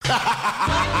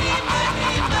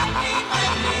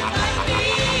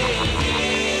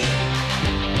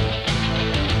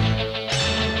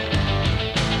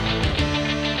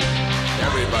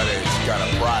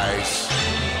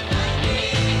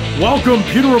Welcome,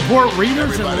 Pewter Report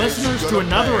readers and listeners, to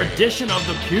another edition of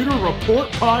the Pewter Report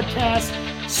Podcast,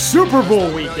 Super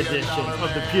Bowl week edition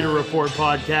of the Pewter Report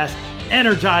Podcast,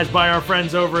 energized by our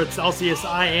friends over at Celsius.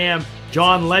 I am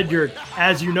John Ledyard,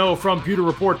 as you know, from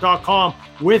pewterreport.com.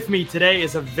 With me today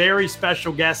is a very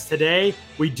special guest. Today,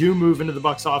 we do move into the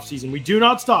Bucs offseason. We do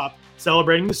not stop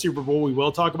celebrating the Super Bowl. We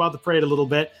will talk about the parade a little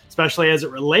bit, especially as it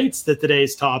relates to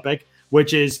today's topic,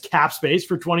 which is cap space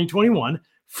for 2021.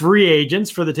 Free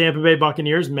agents for the Tampa Bay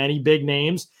Buccaneers, many big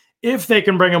names, if they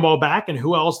can bring them all back, and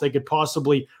who else they could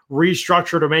possibly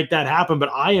restructure to make that happen.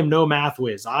 But I am no math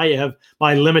whiz. I have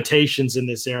my limitations in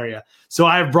this area. So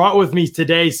I have brought with me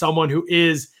today someone who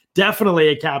is definitely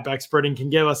a cap expert and can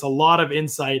give us a lot of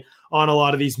insight on a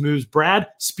lot of these moves. Brad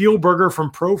Spielberger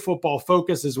from Pro Football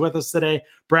Focus is with us today.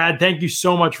 Brad, thank you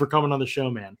so much for coming on the show,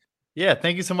 man. Yeah,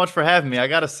 thank you so much for having me. I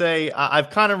got to say, I've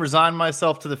kind of resigned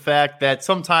myself to the fact that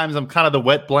sometimes I'm kind of the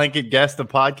wet blanket guest of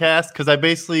podcasts, because I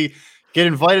basically get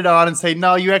invited on and say,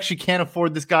 no, you actually can't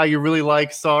afford this guy you really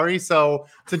like. Sorry. So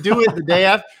to do it the day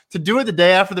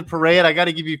after, the parade, I got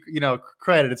to give you,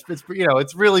 credit.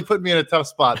 It's really put me in a tough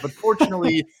spot. But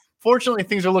fortunately,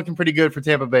 things are looking pretty good for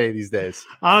Tampa Bay these days.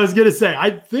 I was going to say,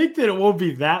 I think that it won't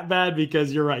be that bad,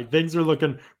 because you're right. Things are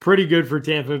looking pretty good for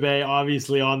Tampa Bay,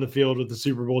 obviously on the field with the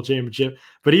Super Bowl championship,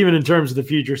 but even in terms of the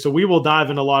future. So we will dive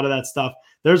into a lot of that stuff.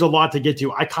 There's a lot to get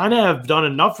to. I kind of have done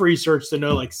enough research to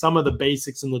know like some of the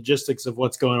basics and logistics of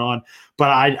what's going on, but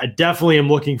I definitely am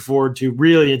looking forward to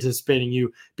really anticipating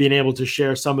you being able to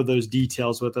share some of those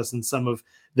details with us and some of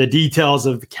the details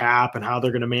of the cap and how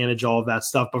they're going to manage all of that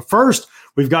stuff. But first,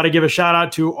 we've got to give a shout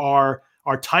out to our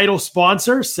title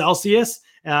sponsor, Celsius,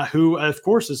 who of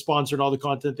course has sponsored all the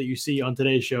content that you see on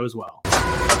today's show as well.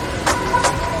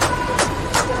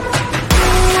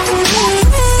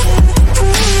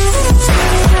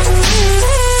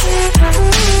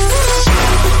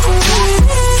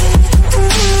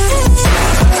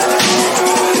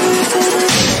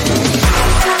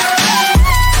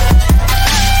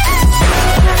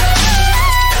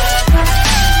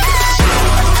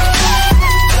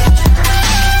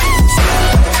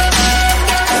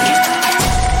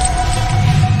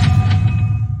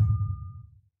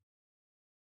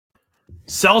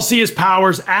 Celsius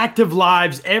powers active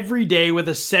lives every day with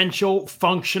essential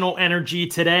functional energy.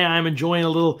 Today, I'm enjoying a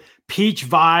little peach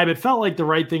vibe. It felt like the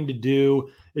right thing to do.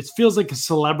 It feels like a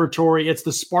celebratory. It's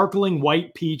the sparkling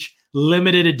white peach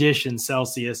limited edition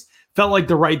Celsius. Felt like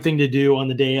the right thing to do on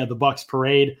the day of the Bucs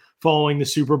parade following the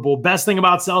Super Bowl. Best thing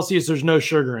about Celsius, there's no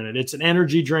sugar in it. It's an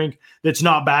energy drink that's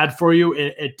not bad for you.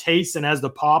 It tastes and has the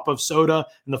pop of soda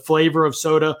and the flavor of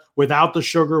soda without the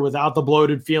sugar, without the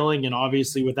bloated feeling, and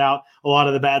obviously without a lot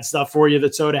of the bad stuff for you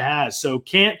that soda has. So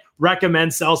can't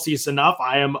recommend Celsius enough.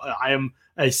 I am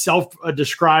a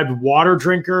self-described water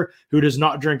drinker who does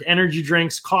not drink energy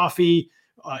drinks, coffee,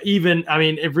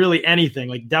 really anything,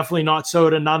 like definitely not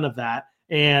soda, none of that.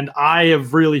 And I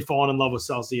have really fallen in love with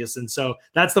Celsius. And so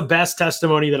that's the best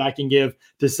testimony that I can give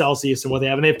to Celsius and what they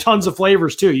have. And they have tons of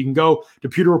flavors too. You can go to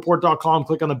pewterreport.com,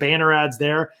 click on the banner ads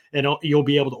there, and you'll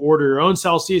be able to order your own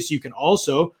Celsius. You can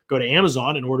also go to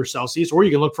Amazon and order Celsius, or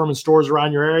you can look for them in stores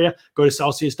around your area. Go to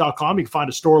Celsius.com. You can find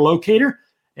a store locator,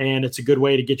 and it's a good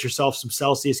way to get yourself some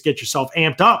Celsius, get yourself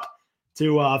amped up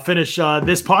to finish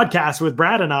this podcast with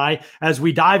Brad and I as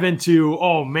we dive into,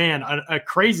 a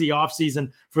crazy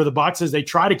offseason for the Bucs as they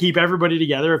try to keep everybody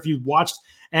together. If you've watched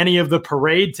any of the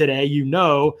parade today, you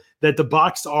know that the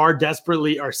Bucs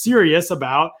are serious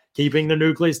about keeping the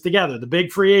nucleus together. The big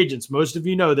free agents, most of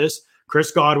you know this: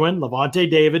 Chris Godwin, Levante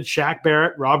David, Shaq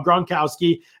Barrett, Rob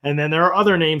Gronkowski, and then there are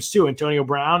other names too: Antonio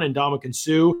Brown and Ndamukong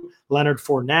Suh, Leonard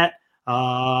Fournette.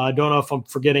 I don't know if I'm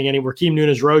forgetting any. Raheem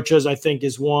Nunez-Roches, I think,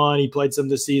 is one. He played some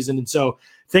this season. And so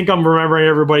I think I'm remembering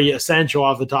everybody essential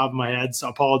off the top of my head. So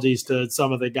apologies to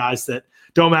some of the guys that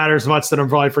don't matter as much that I'm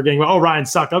probably forgetting. Ryan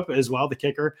Suckup as well, the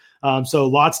kicker. So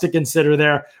lots to consider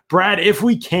there. Brad, if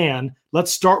we can,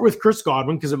 let's start with Chris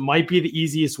Godwin, because it might be the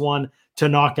easiest one to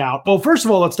knock out. Well, first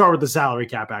of all, let's start with the salary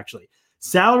cap, actually.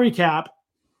 Salary cap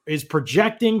is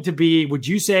projecting to be, would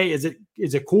you say, is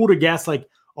it cool to guess like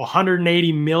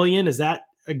 180 million? Is that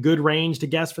a good range to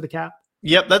guess for the cap?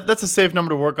 Yep, that's a safe number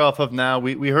to work off of now.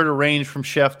 We heard a range from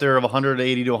Schefter of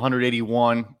 180 to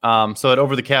 181. So at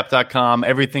overthecap.com,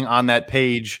 everything on that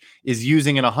page is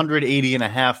using an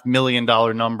 $180.5 million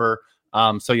number.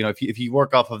 So, if you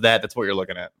work off of that, that's what you're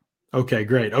looking at. Okay,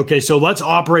 great. Okay, so let's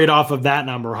operate off of that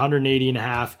number,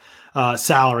 180.5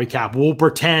 salary cap. We'll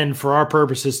pretend for our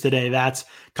purposes today that's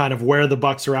kind of where the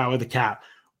Bucs are at with the cap.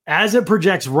 As it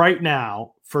projects right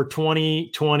now for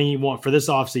 2021, for this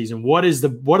offseason, what are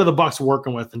the Bucs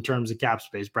working with in terms of cap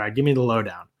space, Brad? Give me the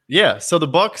lowdown. Yeah, so the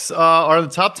Bucks are in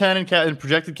the top 10 in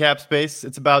projected cap space.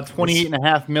 It's about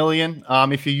 28.5 million.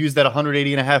 If you use that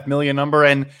 180.5 million number,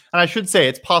 and I should say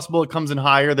it's possible it comes in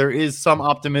higher. There is some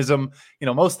optimism.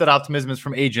 Most of that optimism is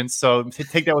from agents, so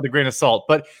take that with a grain of salt.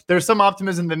 But there's some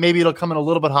optimism that maybe it'll come in a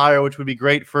little bit higher, which would be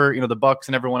great for the Bucks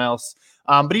and everyone else.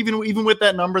 But even with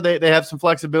that number, they have some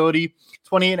flexibility.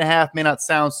 28.5 may not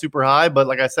sound super high, but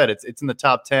like I said, it's in the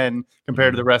top 10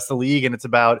 compared to the rest of the league, and it's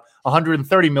about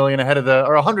 130 million ahead of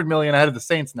 100 million ahead of the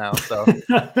Saints now. So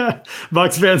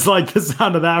Bucks fans like the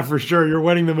sound of that for sure. You're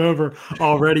winning them over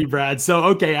already, Brad. So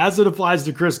okay, as it applies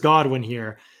to Chris Godwin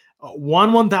here.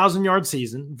 1,000-yard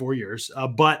season, 4 years,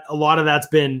 but a lot of that's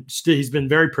been he's been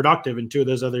very productive in 2 of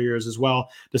those other years as well,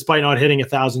 despite not hitting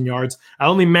 1,000 yards. I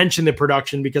only mention the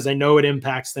production because I know it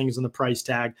impacts things on the price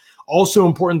tag. Also,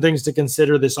 important things to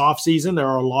consider this offseason. There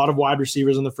are a lot of wide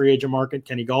receivers in the free agent market.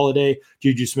 Kenny Golladay,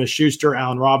 Juju Smith-Schuster,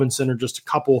 Allen Robinson are just a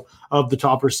couple of the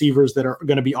top receivers that are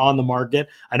going to be on the market.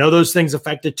 I know those things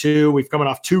affect it too. We've coming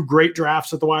off 2 great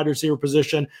drafts at the wide receiver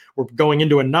position. We're going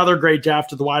into another great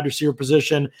draft at the wide receiver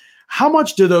position. How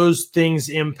much do those things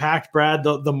impact, Brad,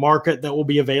 the market that will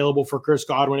be available for Chris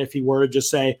Godwin if he were to just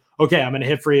say, okay, I'm going to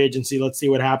hit free agency. Let's see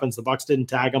what happens. The Bucs didn't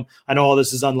tag him. I know all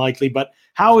this is unlikely, but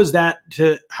how is that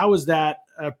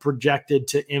projected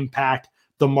to impact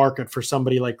the market for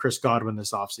somebody like Chris Godwin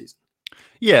this offseason?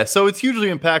 Yeah, so it's hugely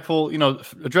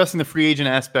impactful, addressing the free agent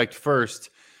aspect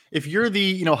first. If you're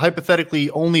the, hypothetically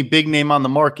only big name on the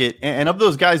market, and of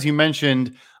those guys you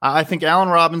mentioned, I think Allen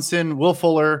Robinson, Will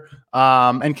Fuller,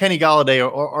 and Kenny Golladay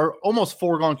are almost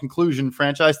foregone conclusion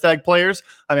franchise tag players.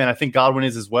 I mean, I think Godwin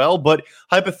is as well, but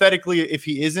hypothetically, if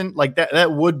he isn't, like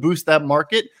that would boost that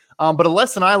market. But a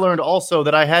lesson I learned also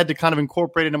that I had to kind of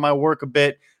incorporate into my work a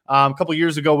bit a couple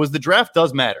years ago was the draft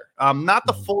does matter. Not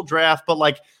the full draft, but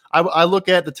like I look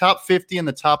at the top 50 and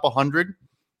the top 100.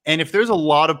 And if there's a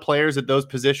lot of players at those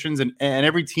positions and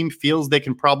every team feels they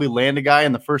can probably land a guy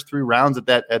in the first 3 rounds at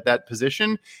that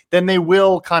position, then they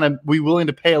will kind of be willing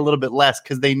to pay a little bit less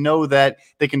because they know that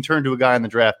they can turn to a guy in the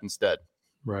draft instead.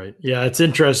 Right. Yeah, it's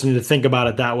interesting to think about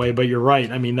it that way, but you're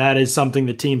right. I mean, that is something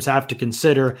that teams have to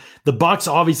consider. The Bucs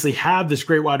obviously have this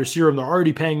great wide receiver, and they're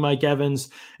already paying Mike Evans.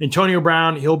 Antonio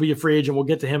Brown, he'll be a free agent. We'll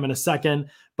get to him in a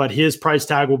second, but his price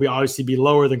tag will obviously be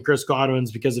lower than Chris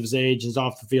Godwin's because of his age, his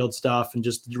off the field stuff, and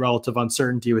just the relative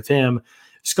uncertainty with him.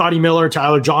 Scotty Miller,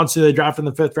 Tyler Johnson, they drafted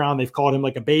in the 5th round. They've called him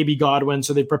like a baby Godwin.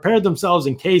 So they prepared themselves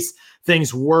in case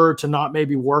things were to not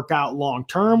maybe work out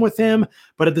long-term with him.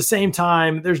 But at the same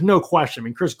time, there's no question. I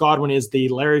mean, Chris Godwin is the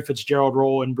Larry Fitzgerald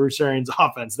role in Bruce Arians'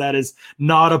 offense. That is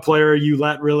not a player you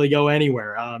let really go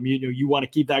anywhere. You want to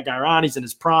keep that guy around. He's in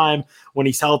his prime. When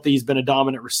he's healthy, he's been a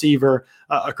dominant receiver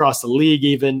across the league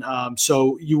even.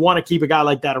 So you want to keep a guy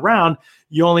like that around.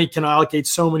 You only can allocate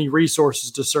so many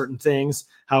resources to certain things,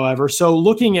 however. So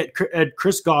looking at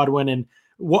Chris Godwin, and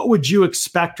what would you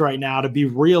expect right now to be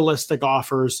realistic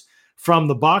offers from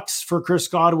the Bucs for Chris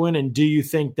Godwin? And do you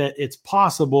think that it's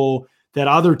possible that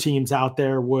other teams out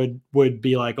there would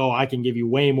be like, oh, I can give you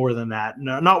way more than that?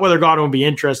 No, not whether Godwin would be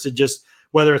interested, just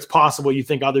whether it's possible you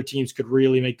think other teams could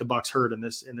really make the Bucs hurt in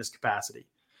this capacity.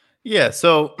 Yeah,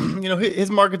 so,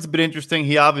 his market's a bit interesting.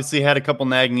 He obviously had a couple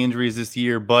nagging injuries this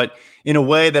year, but in a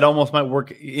way that almost might work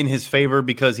in his favor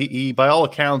because he by all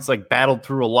accounts, like battled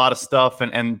through a lot of stuff.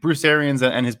 And Bruce Arians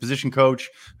and his position coach,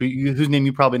 whose name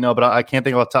you probably know, but I can't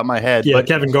think off the top of my head. Yeah, but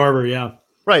Kevin Garber, yeah.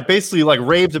 Right, basically like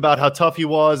raved about how tough he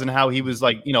was and how he was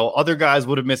like, other guys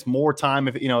would have missed more time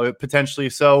if, potentially.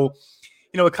 So,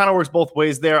 it kind of works both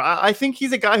ways there. I think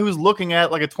he's a guy who's looking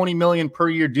at like a $20 million per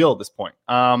year deal at this point.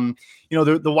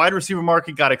 The wide receiver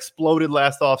market got exploded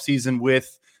last offseason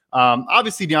with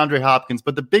obviously DeAndre Hopkins,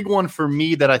 but the big one for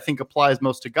me that I think applies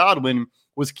most to Godwin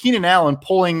was Keenan Allen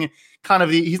pulling kind of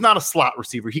he's not a slot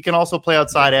receiver. He can also play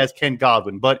outside as Ken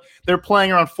Godwin, but they're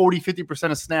playing around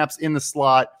 40-50% of snaps in the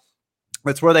slot.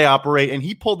 That's where they operate. And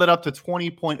he pulled that up to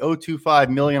 $20.025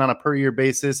 million on a per year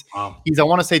basis. Wow. He's, I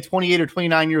want to say 28 or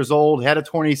 29 years old, had a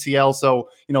torn ACL. So,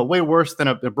 way worse than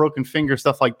a broken finger,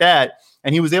 stuff like that.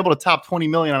 And he was able to top 20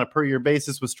 million on a per year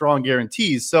basis with strong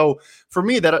guarantees. So for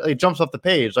me, that it jumps off the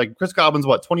page. Like Chris Godwin's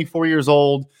 24 years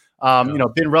old,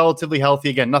 been relatively healthy.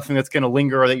 Again, nothing that's going to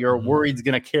linger or that you're worried is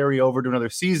going to carry over to another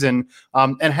season,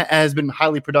 and has been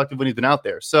highly productive when he's been out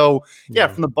there. So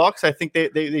from the Bucs, I think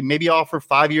they maybe offer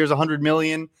 5 years, $100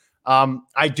 million.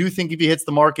 I do think if he hits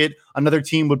the market, another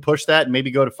team would push that and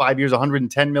maybe go to 5 years,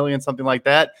 $110 million, something like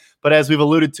that. But as we've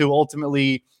alluded to,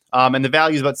 ultimately, and the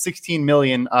value is about $16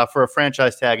 million for a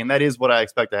franchise tag, and that is what I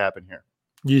expect to happen here.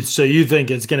 So you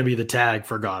think it's going to be the tag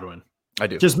for Godwin? I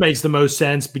do. Just makes the most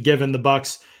sense, given the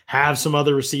Bucs have some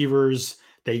other receivers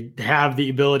they have the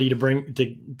ability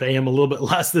to pay him a little bit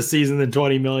less this season than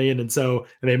 20 million. And so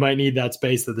they might need that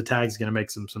space that the tag's going to make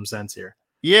some sense here.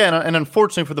 Yeah, and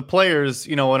unfortunately for the players,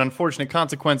 an unfortunate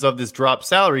consequence of this drop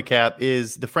salary cap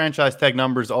is the franchise tag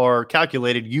numbers are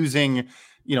calculated using,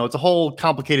 it's a whole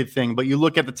complicated thing, but you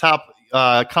look at the top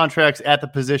contracts at the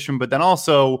position, but then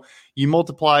also you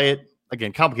multiply it,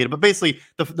 again, complicated, but basically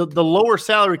the lower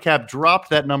salary cap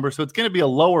dropped that number, so it's going to be a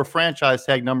lower franchise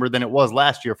tag number than it was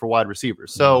last year for wide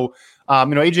receivers. So,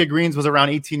 AJ Green's was around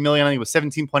 18 million. I think it was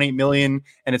 17.8 million,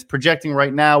 and it's projecting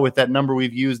right now with that number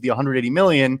we've used, the 180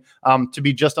 million, to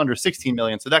be just under 16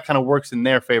 million. So that kind of works in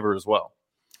their favor as well.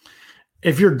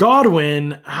 If you're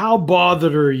Godwin, how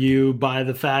bothered are you by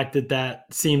the fact that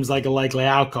seems like a likely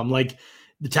outcome? Like,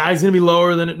 the tag's going to be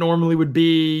lower than it normally would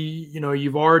be.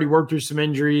 You've already worked through some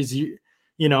injuries.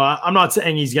 I'm not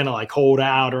saying he's going to like hold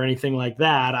out or anything like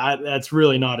that. That's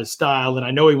really not his style. And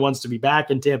I know he wants to be back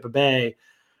in Tampa Bay,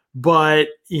 but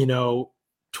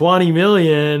 20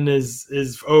 million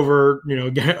is over,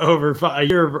 over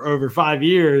 5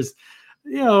 years,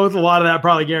 with a lot of that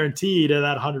probably guaranteed, and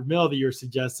that 100 mil that you're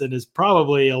suggesting is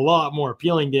probably a lot more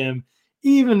appealing to him.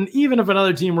 Even if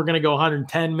another team were going to go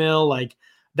 110 mil, like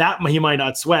that, he might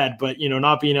not sweat, but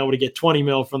not being able to get 20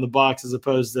 mil from the Bucs as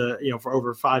opposed to, for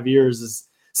over 5 years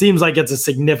seems like it's a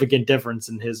significant difference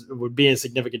would be a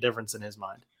significant difference in his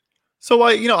mind. So,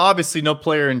 obviously no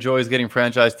player enjoys getting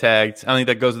franchise tagged. I think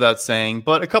that goes without saying,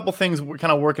 but a couple things we're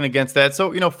kind of working against that.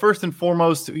 So, first and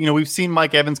foremost, we've seen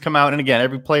Mike Evans come out, and again,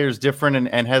 every player is different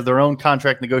and has their own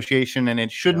contract negotiation,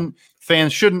 and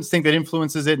fans shouldn't think that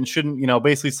influences it and shouldn't,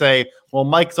 basically say, well,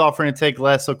 Mike's offering to take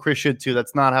less, so Chris should too.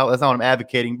 That's not what I'm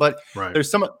advocating, but right.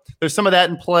 There's some of that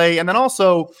in play. And then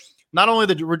also not only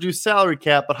the reduced salary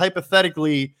cap, but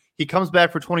hypothetically, he comes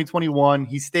back for 2021.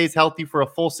 He stays healthy for a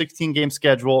full 16-game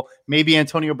schedule. Maybe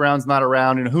Antonio Brown's not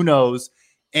around, and who knows?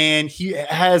 And he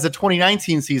has a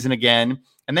 2019 season again,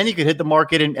 and then he could hit the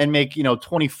market and make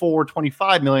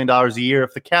 $24-25 million a year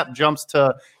if the cap jumps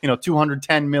to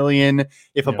 $210 million.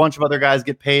 If a bunch of other guys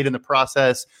get paid in the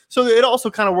process, so it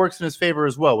also kind of works in his favor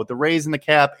as well with the raise in the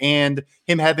cap and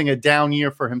him having a down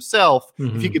year for himself.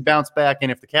 Mm-hmm. If he could bounce back,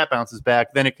 and if the cap bounces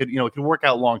back, then it could work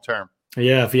out long term.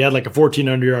 Yeah, if he had like a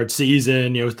 1,400-yard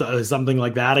season, something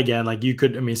like that again, like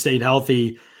stayed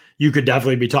healthy, you could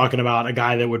definitely be talking about a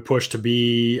guy that would push to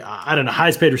be, I don't know,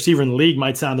 highest paid receiver in the league.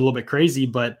 Might sound a little bit crazy,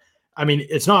 but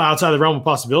it's not outside the realm of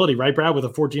possibility, right, Brad? With a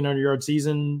 1,400-yard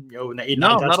season,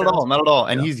 not at all.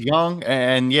 And he's young,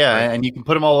 and and you can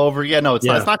put him all over. Yeah, no, it's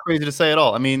not crazy to say at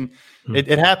all.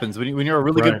 It happens when you're a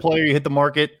really good player. You hit the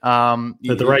market at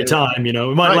the right time.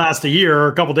 It might last a year or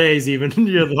a couple days, even.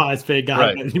 You're the highest paid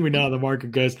guy. Right. We know how the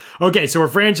market goes. Okay, so we're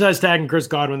franchise tagging Chris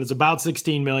Godwin. That's about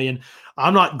 16 million.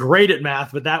 I'm not great at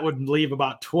math, but that would leave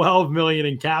about 12 million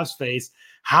in cap space.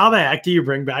 How the heck do you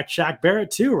bring back Shaq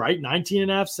Barrett too? Right,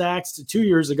 19.5 sacks 2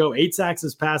 years ago, 8 sacks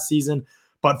this past season,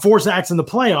 but 4 sacks in the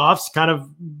playoffs. Kind of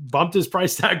bumped his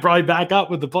price tag probably back up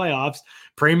with the playoffs.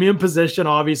 Premium position,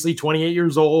 obviously, 28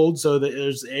 years old, so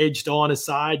there's age still on his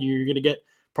side. You're going to get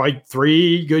probably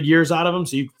 3 good years out of him,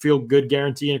 so you feel good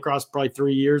guaranteeing across probably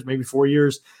 3 years, maybe 4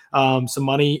 years, some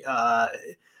money.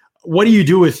 What do you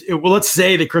do with – well, let's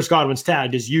say that Chris Godwin's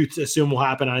tagged, as you assume will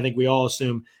happen, and I think we all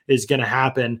assume is going to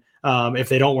happen if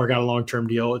they don't work out a long-term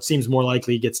deal. It seems more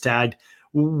likely he gets tagged.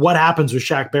 What happens with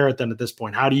Shaq Barrett then at this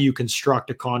point? How do you construct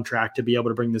a contract to be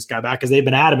able to bring this guy back? Because they've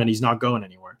been adamant he's not going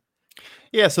anywhere.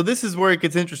 Yeah, so this is where it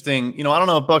gets interesting. I don't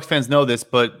know if Bucs fans know this,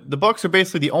 but the Bucs are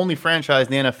basically the only franchise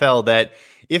in the NFL that,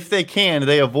 if they can,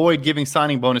 they avoid giving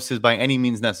signing bonuses by any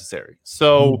means necessary.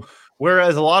 So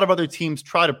whereas a lot of other teams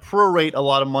try to prorate a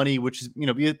lot of money, which is,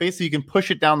 basically you can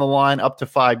push it down the line up to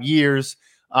 5 years,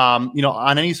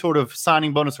 on any sort of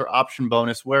signing bonus or option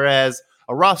bonus, whereas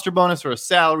a roster bonus or a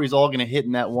salary is all going to hit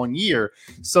in that 1 year.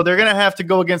 So they're going to have to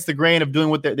go against the grain of doing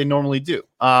what they normally do.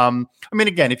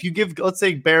 Again, if you give, let's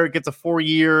say Barrett gets a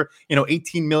 4-year,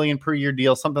 18 million per year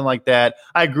deal, something like that.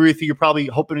 I agree with you. You're probably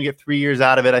hoping to get 3 years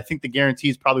out of it. I think the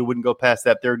guarantees probably wouldn't go past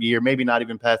that third year, maybe not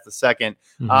even past the second.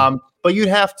 But you'd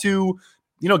have to,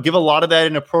 give a lot of that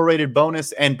in a prorated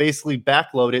bonus and basically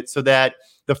backload it so that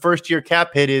the first year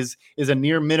cap hit is a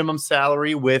near minimum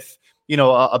salary with,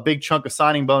 a big chunk of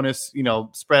signing bonus,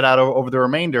 spread out over the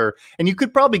remainder. And you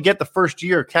could probably get the first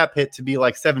year cap hit to be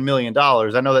like $7 million.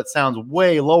 I know that sounds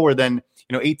way lower than,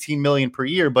 18 million per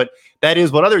year, but that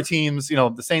is what other teams,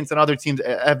 the Saints and other teams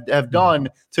have done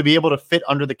to be able to fit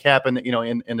under the cap in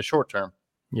the short term.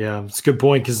 Yeah, it's a good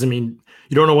point because, I mean,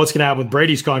 you don't know what's going to happen with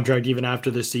Brady's contract even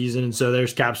after this season. And so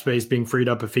there's cap space being freed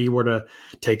up if he were to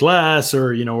take less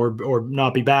or, or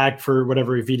not be back for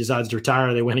whatever. If he decides to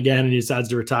retire, they win again and he decides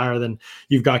to retire, then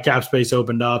you've got cap space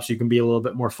opened up so you can be a little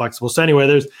bit more flexible. So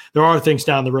anyway, there are things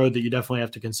down the road that you definitely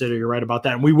have to consider. You're right about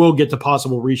that. And we will get to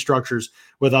possible restructures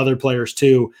with other players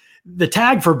too. The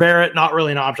tag for Barrett, not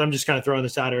really an option. I'm just kind of throwing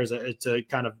this out here to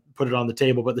kind of put it on the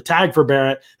table. But the tag for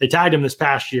Barrett, they tagged him this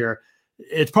past year.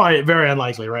 It's probably very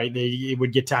unlikely, right? It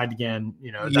would get tagged again.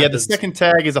 Yeah, the second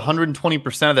tag is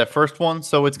 120% of that first one.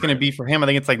 So it's going to be for him, I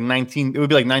think it's like it would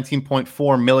be like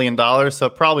 $19.4 million. So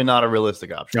probably not a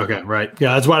realistic option. Okay, right.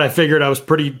 Yeah, that's what I figured. I was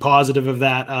pretty positive of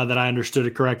that, that I understood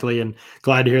it correctly, and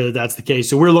glad to hear that that's the case.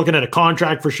 So we're looking at a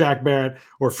contract for Shaq Barrett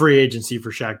or free agency for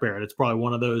Shaq Barrett. It's probably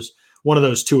one of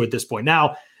those two at this point.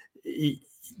 Now,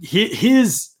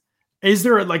 is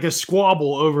there like a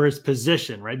squabble over his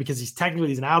position, right? Because he's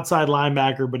an outside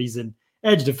linebacker, but he's an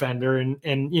edge defender, and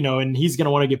he's going to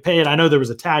want to get paid. I know there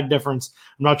was a tag difference.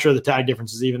 I'm not sure the tag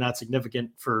difference is even that significant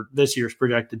for this year's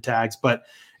projected tags, but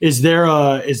is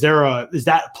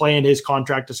that playing his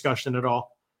contract discussion at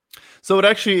all? So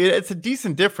it's a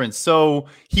decent difference. So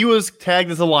he was tagged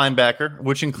as a linebacker,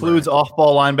 which includes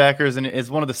off-ball linebackers, and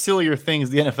is one of the sillier things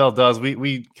the NFL does.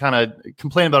 We kind of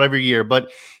complain about every year,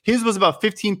 but his was about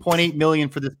 $15.8 million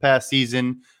for this past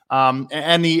season,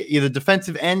 and the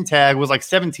defensive end tag was like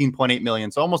 $17.8 million,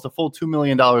 so almost a full $2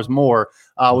 million more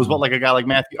was what like a guy like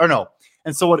Matthew or no.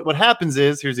 And so what happens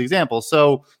is, here's the example.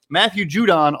 So Matthew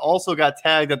Judon also got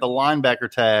tagged at the linebacker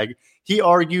tag. He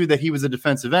argued that he was a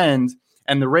defensive end,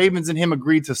 and the Ravens and him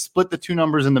agreed to split the two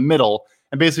numbers in the middle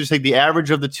and basically just take the average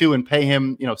of the two and pay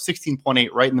him, 16.8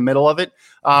 right in the middle of it.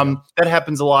 That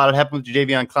happens a lot. It happened with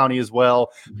Jadeveon Clowney as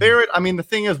well. Barrett, I mean, the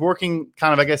thing is working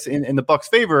kind of, I guess, in the Bucs'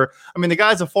 favor. I mean, the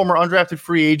guy's a former undrafted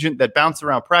free agent that bounced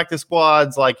around practice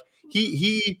squads. Like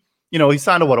he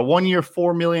signed a 1-year,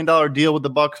 $4 million deal with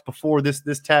the Bucs before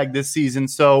this tag this season.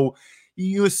 So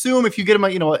you assume if you get him,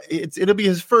 it'll be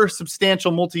his first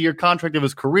substantial multi-year contract of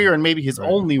his career and maybe his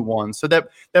only one. So that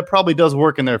probably does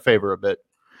work in their favor a bit.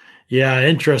 Yeah,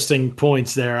 interesting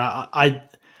points there.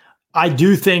 I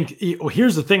do think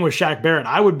here's the thing with Shaq Barrett.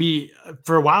 I would be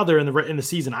for a while there in the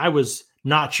season. I was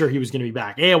not sure he was going to be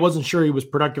back. I wasn't sure he was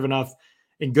productive enough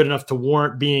and good enough to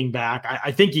warrant being back.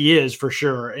 I think he is for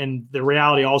sure. And the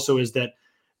reality also is that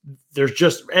there's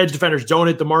just edge defenders don't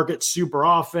hit the market super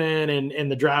often,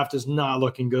 and the draft is not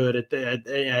looking good at the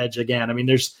edge again. I mean,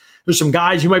 there's some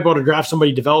guys you might be able to draft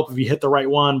somebody, develop if you hit the right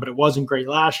one, but it wasn't great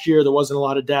last year. There wasn't a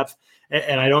lot of depth,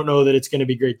 and I don't know that it's going to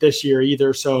be great this year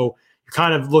either. So you're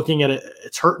kind of looking at it.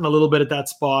 It's hurting a little bit at that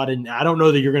spot, and I don't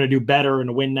know that you're going to do better in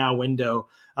a win now window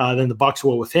than the Bucs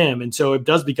will with him. And so it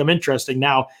does become interesting.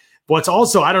 Now, what's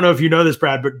also, I don't know if you know this,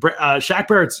 Brad, but Shaq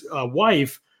Barrett's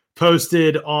wife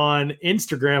posted on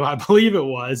Instagram, I believe it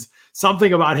was,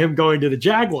 something about him going to the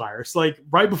Jaguars, like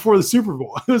right before the Super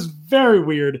Bowl. It was very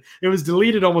weird. It was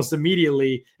deleted almost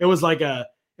immediately. It was like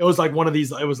one of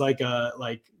these, it was like a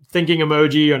thinking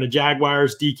emoji on a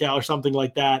Jaguars decal or something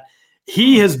like that.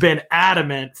 He has been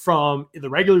adamant from the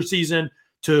regular season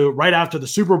to right after the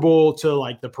Super Bowl to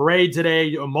like the parade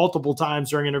today, multiple times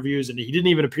during interviews. And he didn't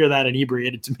even appear that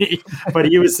inebriated to me, but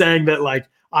he was saying that like,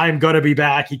 I'm going to be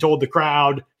back. He told the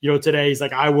crowd, today, he's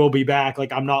like, I will be back.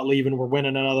 Like, I'm not leaving. We're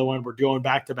winning another one. We're going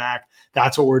back to back.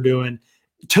 That's what we're doing.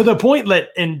 To the point that,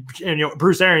 and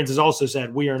Bruce Arians has also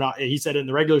said, we are not, he said it in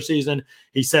the regular season.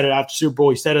 He said it after Super Bowl.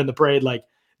 He said it in the parade. Like,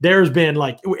 there's been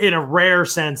like, in a rare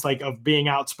sense, like of being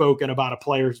outspoken about a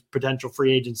player's potential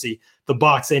free agency, the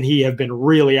Bucs and he have been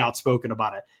really outspoken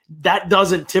about it. That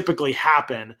doesn't typically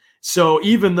happen. So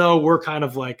even though we're kind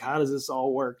of like, how does this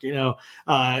all work?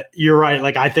 You're right.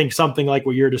 Like, I think something like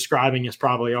what you're describing is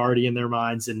probably already in their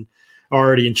minds and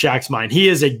already in Shaq's mind. He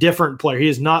is a different player. He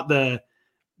is not the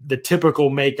typical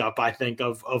makeup, I think,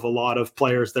 of a lot of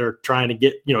players that are trying to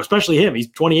get, especially him.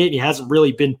 He's 28 and he hasn't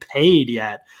really been paid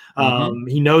yet.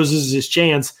 He knows this is his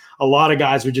chance. A lot of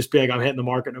guys would just be like, I'm hitting the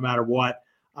market no matter what.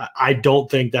 I don't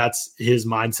think that's his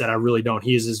mindset. I really don't.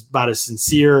 He is about as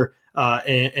sincere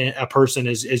a person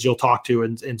as you'll talk to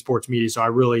in sports media. So I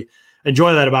really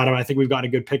enjoy that about him. I think we've got a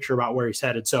good picture about where he's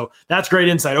headed. So that's great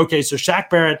insight. Okay, so Shaq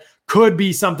Barrett could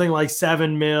be something like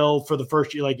 $7 million for the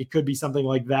first year. Like it could be something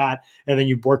like that. And then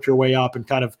you work your way up and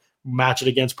kind of match it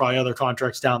against probably other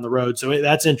contracts down the road. So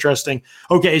that's interesting.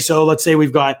 Okay, so let's say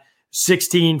we've got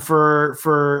 16 for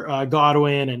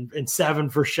Godwin and 7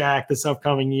 for Shaq this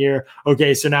upcoming year.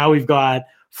 Okay, so now we've got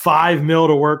 $5 million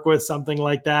to work with, something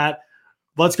like that.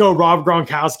 Let's go Rob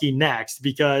Gronkowski next,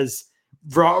 because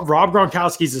Rob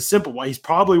Gronkowski is a simple one.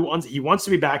 He wants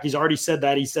to be back. He's already said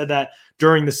that. He said that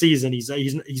during the season. He's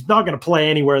not going to play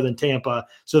anywhere than Tampa.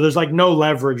 So there's like no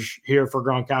leverage here for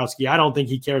Gronkowski. I don't think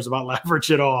he cares about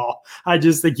leverage at all. I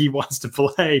just think he wants to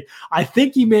play. I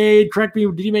think he made, correct me,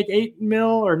 did he make 8 mil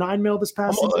or 9 mil this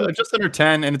past season? Just under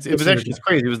 10. And it was actually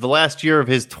crazy. It was the last year of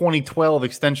his 2012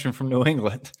 extension from New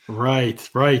England. Right.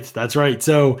 That's right.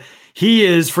 So he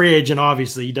is free agent,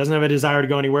 obviously. He doesn't have a desire to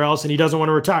go anywhere else, and he doesn't want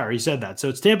to retire. He said that. So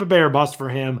it's Tampa Bay or bust for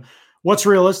him. What's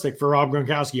realistic for Rob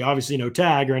Gronkowski? Obviously, no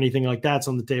tag or anything like that's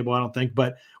on the table, I don't think.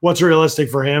 But what's realistic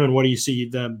for him, and what do you see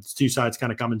the two sides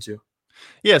kind of coming to?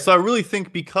 Yeah, so I really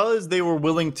think because they were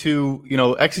willing to,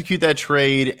 execute that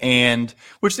trade, and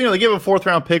which, they gave a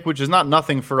 4th-round pick, which is not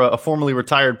nothing for a formerly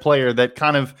retired player that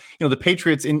kind of, the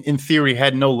Patriots in theory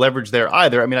had no leverage there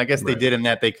either. I mean, I guess they did in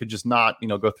that they could just not,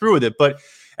 go through with it.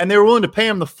 And they were willing to pay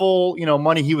him the full,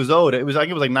 money he was owed. It was like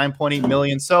 $9.8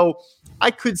 million. So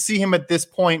I could see him at this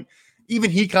point. Even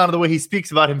he kind of the way he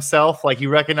speaks about himself, like he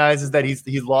recognizes that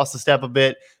he's lost a step a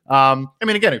bit. I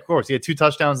mean, again, of course, he had 2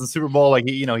 touchdowns in the Super Bowl. Like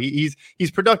he's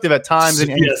productive at times.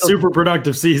 And super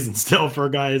productive season still for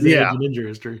a guy who's in injury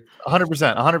history.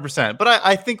 100%. But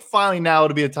I think finally now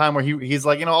it'll be a time where he's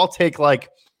like, I'll take like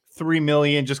 $3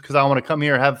 million just because I want to come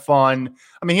here and have fun.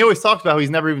 I mean, he always talks about how he's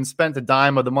never even spent a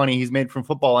dime of the money he's made from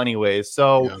football anyways.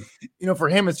 So, for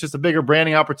him, it's just a bigger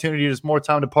branding opportunity, just more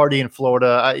time to party in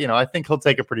Florida. I think he'll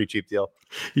take a pretty cheap deal.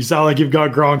 You sound like you've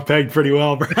got Gronk pegged pretty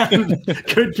well, Brad.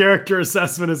 Good character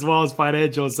assessment as well as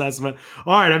financial assessment.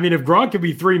 All right. I mean, if Gronk could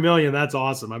be $3 million, that's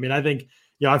awesome. I mean, I think,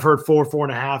 I've heard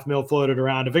 4.5 mil floated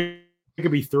around. If it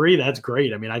could be 3, that's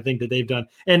great. I mean, I think that they've done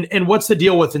and what's the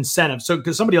deal with incentives? So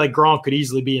because somebody like Gronk could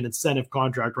easily be an incentive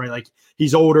contract, right? Like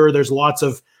he's older, there's lots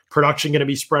of production going to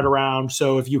be spread around.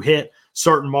 So if you hit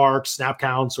certain marks, snap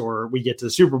counts, or we get to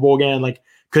the Super Bowl again, like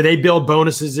could they build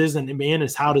bonuses? And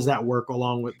how does that work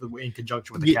along with in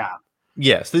conjunction with the cap?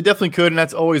 Yes, they definitely could, and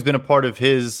that's always been a part of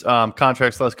his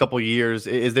contracts the last couple of years.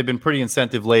 Is they've been pretty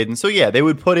incentive laden. So yeah, they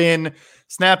would put in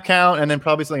snap count and then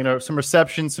probably some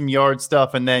reception, some yard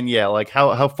stuff, and then like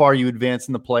how far you advance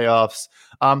in the playoffs.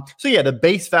 So yeah, the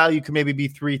base value could maybe be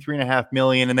 3.5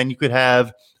 million, and then you could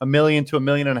have $1 million to $1.5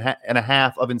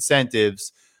 million of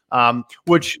incentives.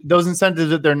 Which those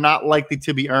incentives that they're not likely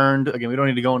to be earned. Again, we don't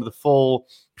need to go into the full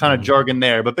kind of jargon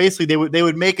there, but basically they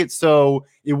would make it so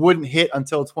it wouldn't hit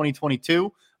until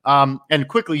 2022. And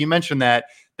quickly, you mentioned that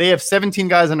they have 17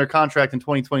 guys under contract in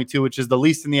 2022, which is the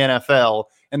least in the NFL,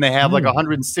 and they have like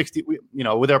 160.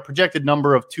 With our projected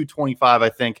number of 225, I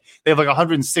think they have like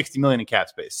 160 million in cap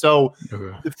space. So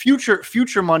the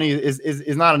future money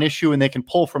is not an issue, and they can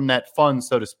pull from that fund,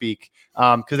 so to speak,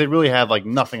 because they really have like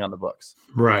nothing on the books.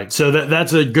 Right. So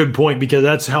that's a good point because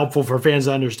that's helpful for fans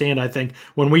to understand. I think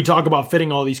when we talk about fitting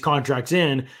all these contracts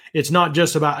in, it's not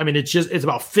just about, it's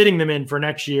about fitting them in for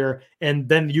next year, and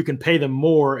then you can pay them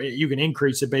more. You can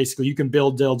increase it. Basically, you can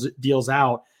build deals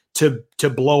out to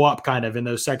blow up kind of in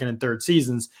those second and third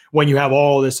seasons when you have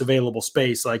all this available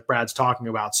space like Brad's talking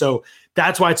about. So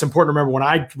that's why it's important to remember when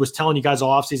I was telling you guys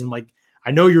all offseason, like,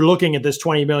 I know you're looking at this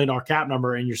 $20 million cap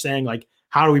number and you're saying like,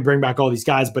 how do we bring back all these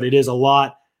guys? But it is a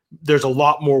lot. There's a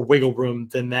lot more wiggle room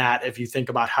than that if you think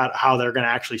about how they're going to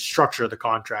actually structure the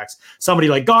contracts. Somebody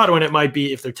like Godwin, it might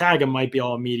be, if they're tagging, might be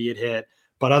all immediate hit.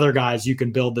 But other guys, you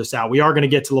can build this out. We are going to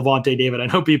get to Levante David. I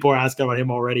know people are asking about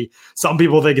him already. Some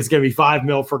people think it's going to be $5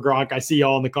 million for Gronk. I see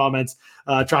y'all in the comments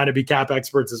trying to be cap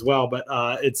experts as well. But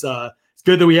it's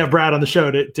good that we have Brad on the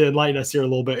show to enlighten us here a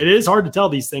little bit. It is hard to tell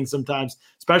these things sometimes,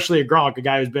 especially a Gronk, a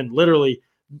guy who's been literally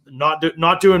not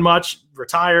doing much,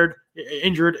 retired,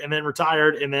 injured, and then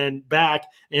retired, and then back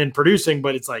and producing.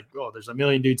 But it's like, there's a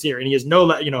million dudes here, and he has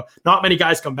not many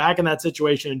guys come back in that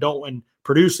situation and don't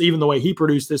produce even the way he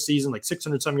produced this season, like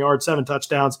 600 some yards, 7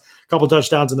 touchdowns, a couple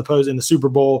touchdowns in the Super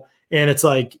Bowl, and it's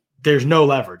like there's no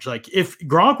leverage. Like if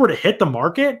Gronk were to hit the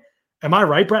market, am I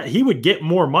right, Brad? He would get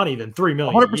more money than $3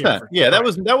 million. 100%. Yeah, that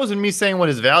wasn't me saying what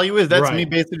his value is. That's me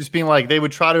basically just being like, they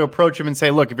would try to approach him and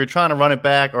say, look, if you're trying to run it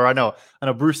back, or I know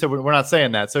Bruce said we're not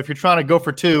saying that. So if you're trying to go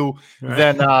for 2,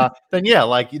 then yeah,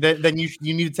 like then you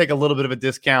need to take a little bit of a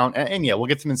discount, and yeah, we'll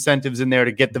get some incentives in there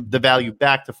to get the value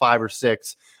back to 5 or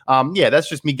 6. Yeah, that's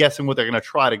just me guessing what they're going to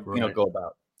try to go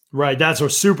about. Right. That's a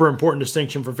super important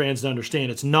distinction for fans to understand.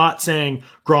 It's not saying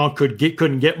Gronk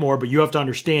couldn't get more, but you have to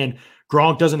understand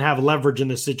Gronk doesn't have leverage in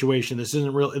this situation. This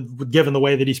isn't real, given the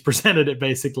way that he's presented it.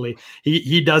 Basically,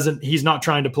 he's not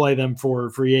trying to play them for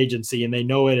free agency, and they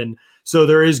know it. And so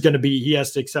there is going to be, he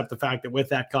has to accept the fact that with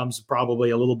that comes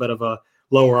probably a little bit of a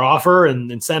lower offer and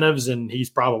incentives, and he's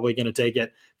probably going to take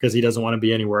it because he doesn't want to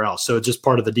be anywhere else. So it's just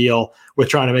part of the deal with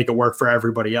trying to make it work for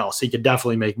everybody else. He could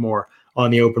definitely make more on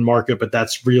the open market, but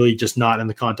that's really just not in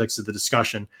the context of the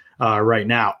discussion right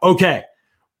now. Okay.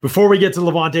 Before we get to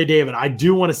Lavonte David, I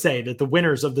do want to say that the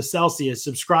winners of the Celsius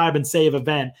Subscribe and Save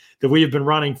event that we have been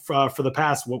running for the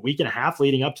past week and a half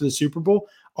leading up to the Super Bowl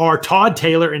are Todd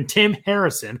Taylor and Tim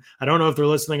Harrison. I don't know if they're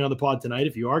listening on the pod tonight.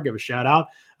 If you are, give a shout out.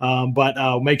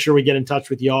 But make sure we get in touch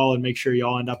with y'all and make sure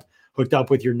y'all end up hooked up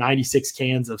with your 96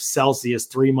 cans of Celsius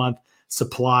 3-month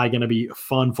supply. Going to be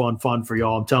fun for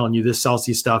y'all. I'm telling you, this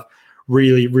Celsius stuff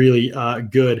really, really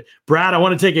good. Brad, I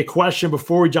want to take a question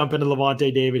before we jump into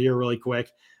Lavonte David here really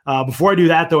quick. Before I do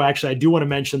that, though, actually, I do want to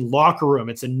mention Locker Room.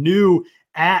 It's a new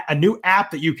app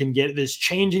that you can get that's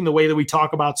changing the way that we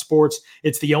talk about sports.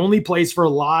 It's the only place for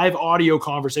live audio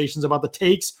conversations about the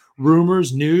takes,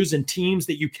 rumors, news, and teams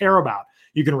that you care about.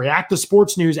 You can react to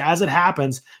sports news as it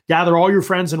happens, gather all your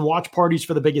friends and watch parties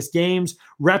for the biggest games,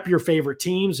 rep your favorite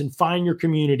teams, and find your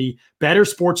community. Better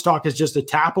Sports Talk is just a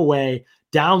tap away.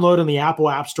 Download in the Apple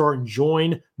App Store and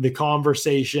join the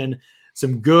conversation.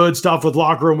 Some good stuff with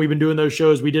Locker Room. We've been doing those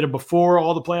shows. We did it before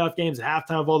all the playoff games,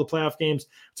 halftime of all the playoff games.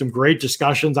 Some great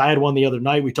discussions. I had one the other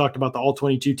night. We talked about the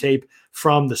All-22 tape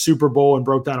from the Super Bowl and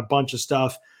broke down a bunch of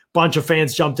stuff. Bunch of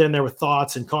fans jumped in there with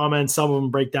thoughts and comments. Some of them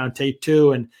break down tape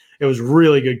too, and it was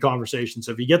really good conversation.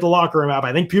 So if you get the Locker Room app,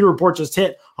 I think Pewter Report just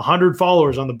hit 100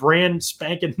 followers on the brand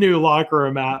spanking new Locker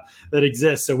Room app that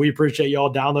exists. So we appreciate y'all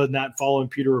downloading that and following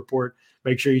Pewter Report.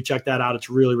 Make sure you check that out. It's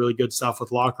really, really good stuff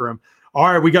with Locker Room. All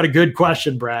right, we got a good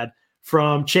question, Brad,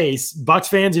 from Chase. Bucs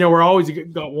fans, we're always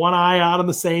got one eye out on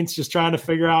the Saints, just trying to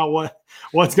figure out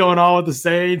what's going on with the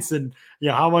Saints and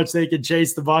how much they can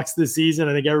chase the Bucs this season.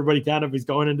 I think everybody kind of is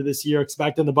going into this year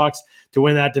expecting the Bucs to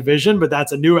win that division, but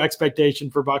that's a new expectation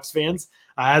for Bucs fans,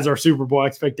 as our Super Bowl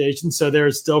expectations. So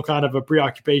there's still kind of a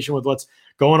preoccupation with what's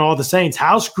going on with the Saints.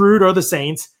 How screwed are the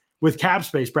Saints with cap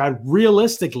space, Brad?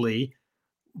 Realistically,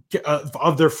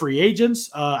 of their free agents,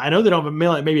 I know they don't have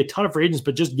maybe a ton of free agents,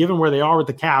 but just given where they are with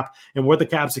the cap and what the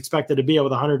cap's expected to be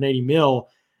with 180 mil,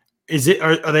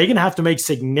 are they going to have to make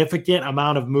significant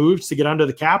amount of moves to get under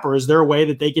the cap, or is there a way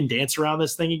that they can dance around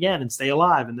this thing again and stay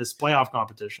alive in this playoff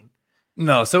competition?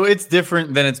 No, so it's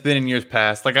different than it's been in years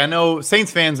past. Like, I know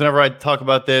Saints fans, whenever I talk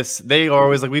about this, they are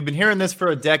always like, we've been hearing this for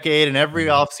a decade, and every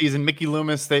offseason, Mickey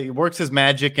Loomis, they works his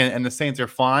magic, and the Saints are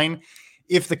fine.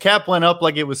 If the cap went up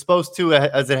like it was supposed to,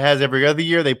 as it has every other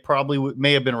year, they probably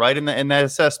may have been right in that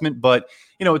assessment. But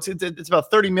it's about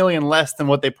 $30 million less than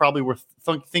what they probably were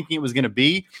thinking it was going to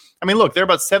be. I mean, look, they're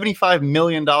about $75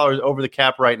 million over the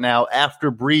cap right now.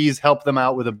 After Breeze helped them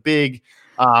out with a big,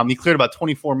 he cleared about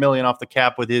 $24 million off the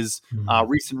cap with his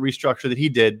recent restructure that he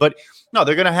did. But no,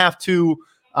 they're going to have to.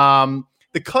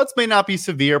 The cuts may not be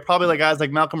severe, probably like guys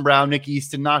like Malcolm Brown, Nick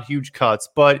Easton, not huge cuts,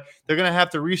 but they're going to have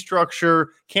to restructure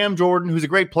Cam Jordan, who's a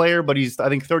great player, but he's, I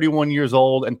think, 31 years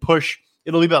old, and push.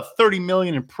 It'll be about $30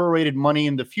 million in prorated money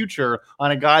in the future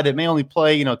on a guy that may only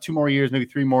play, 2 more years, maybe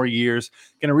 3 more years.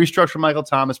 Going to restructure Michael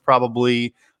Thomas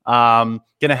probably. Going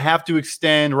to have to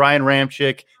extend Ryan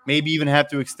Ramczyk, maybe even have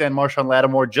to extend Marshawn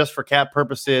Lattimore just for cap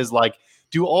purposes. Like,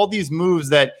 do all these moves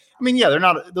that, I mean, yeah, they're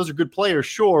not, those are good players,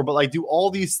 sure, but like do all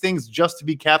these things just to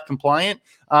be cap compliant.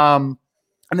 And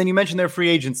then you mentioned their free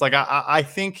agents. Like, I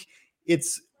think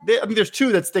there's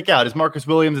two that stick out is Marcus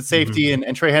Williams at safety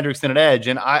and Trey Hendrickson at edge.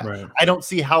 And I don't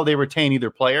see how they retain either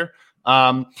player.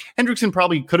 Hendrickson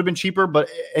probably could have been cheaper, but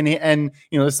and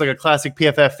this is like a classic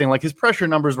PFF thing. Like, his pressure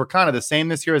numbers were kind of the same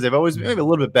this year as they've always been, maybe a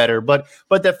little bit better, but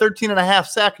that 13.5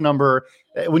 sack number,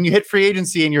 when you hit free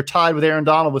agency and you're tied with Aaron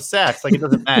Donald with sacks, like, it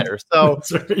doesn't matter. So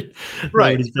that's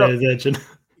right. Attention.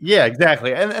 Yeah,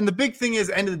 exactly. And the big thing is,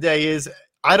 end of the day, is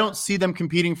I don't see them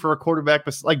competing for a quarterback.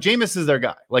 Like, Jameis is their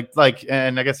guy. Like,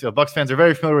 and I guess Bucs fans are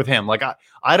very familiar with him. Like,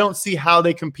 I don't see how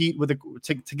they compete with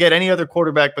to get any other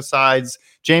quarterback besides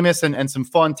Jameis and some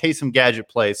fun Taysom gadget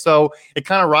plays. So it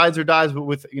kind of rides or dies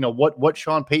with what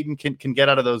Sean Payton can get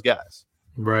out of those guys.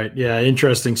 Right. Yeah.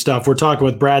 Interesting stuff. We're talking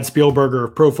with Brad Spielberger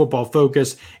of Pro Football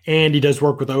Focus, and he does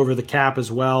work with Over the Cap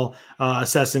as well,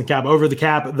 assessing cap. Over the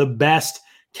Cap, the best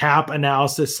cap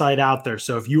analysis site out there.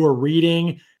 So if you are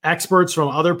reading experts from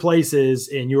other places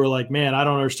and you were like, man, I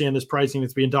don't understand this pricing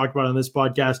that's being talked about on this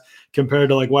podcast compared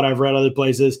to like what I've read other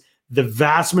places, the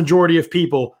vast majority of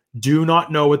people do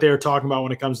not know what they're talking about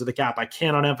when it comes to the cap. I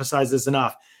cannot emphasize this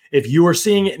enough. If you are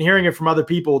seeing it and hearing it from other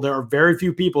people, there are very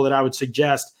few people that I would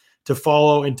suggest to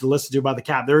follow and to listen to about the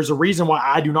cap. There's a reason why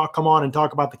I do not come on and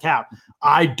talk about the cap.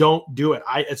 I don't do it.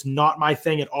 It's not my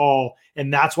thing at all.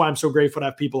 And that's why I'm so grateful to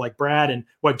have people like Brad and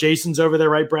Jason's over there,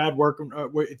 right, Brad, working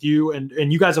with you.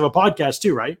 And you guys have a podcast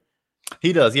too, right?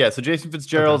 He does, yeah. So Jason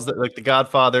Fitzgerald's like the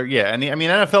Godfather. Yeah. And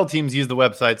NFL teams use the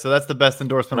website. So that's the best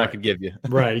endorsement I could give you.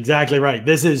 Right. Exactly right.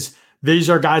 This is these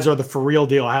are guys are the for real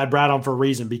deal. I had Brad on for a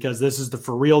reason, because this is the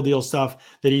for real deal stuff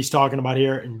that he's talking about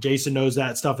here. And Jason knows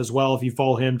that stuff as well. If you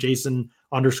follow him,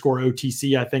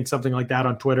 Jason_OTC, I think, something like that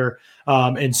on Twitter.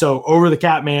 And so Over the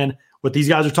Cap, man, what these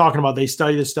guys are talking about, they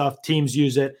study this stuff. Teams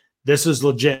use it. This is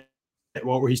legit,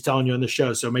 what he's telling you in the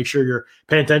show. So make sure you're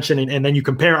paying attention, and then you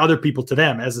compare other people to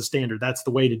them as a standard. That's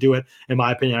the way to do it, in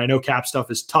my opinion. I know cap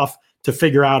stuff is tough to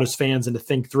figure out as fans and to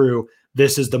think through.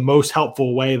 This is the most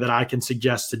helpful way that I can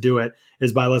suggest to do it,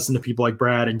 is by listening to people like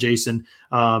Brad and Jason,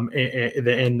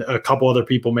 and a couple other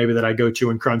people maybe that I go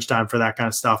to in crunch time for that kind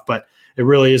of stuff. But it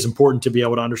really is important to be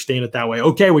able to understand it that way.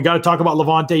 Okay, we got to talk about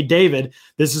Lavonte David.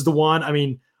 This is the one. I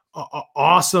mean,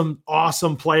 awesome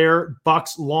player.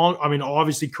 Bucks long, I mean,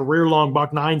 obviously career long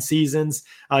Buck, 9 seasons.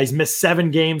 He's missed 7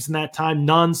 games in that time,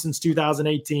 none since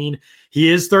 2018. He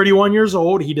is 31 years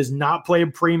old. He does not play a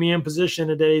premium position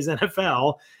in today's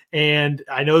NFL. And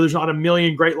I know there's not a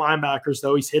million great linebackers,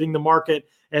 though. He's hitting the market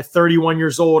at 31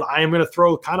 years old. I am going to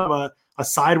throw kind of a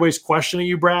sideways question at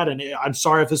you, Brad. And I'm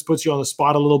sorry if this puts you on the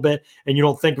spot a little bit and you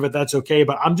don't think of it, that's okay.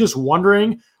 But I'm just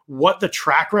wondering what the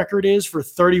track record is for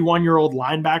 31-year-old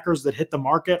linebackers that hit the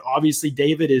market. Obviously,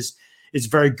 David is a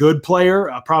very good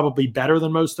player, probably better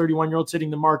than most 31-year-olds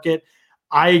hitting the market.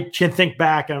 I can think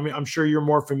back, I mean, I'm sure you're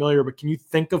more familiar, but can you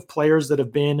think of players that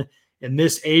have been in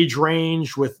this age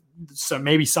range with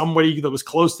maybe somebody that was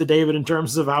close to David in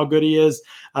terms of how good he is,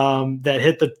 that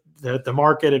hit the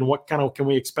market, and what kind of can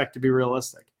we expect to be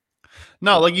realistic?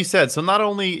 No, like you said, so not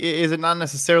only is it not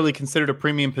necessarily considered a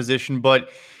premium position, but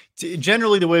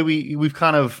generally the way we've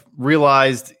kind of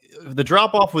realized the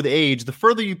drop off with age, the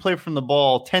further you play from the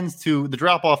ball the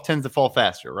drop off tends to fall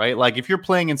faster, right? Like if you're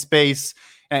playing in space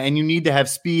and you need to have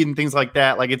speed and things like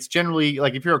that, like it's generally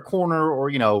like if you're a corner or,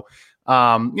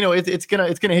 it's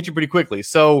gonna hit you pretty quickly.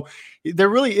 So there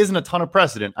really isn't a ton of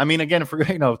precedent. I mean, again, for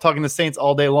talking the Saints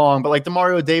all day long, but like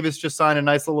Demario Davis just signed a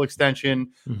nice little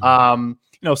extension. Mm-hmm.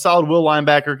 Solid will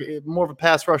linebacker, more of a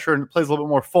pass rusher, and plays a little bit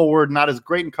more forward. Not as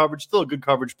great in coverage, still a good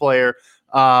coverage player.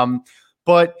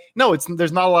 But no,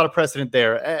 there's not a lot of precedent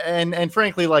there. And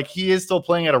frankly, like he is still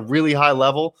playing at a really high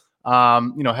level.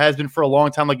 Has been for a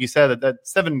long time, like you said, that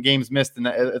 7 games missed, and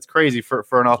it's crazy for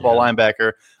an off-ball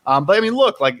linebacker. But I mean,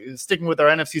 look, like sticking with our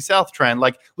NFC South trend,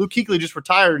 like Luke Kuechly just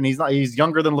retired, and he's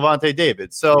younger than Lavonte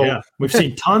David. So yeah, we've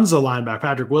seen tons of linebackers,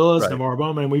 Patrick Willis, right. Navarro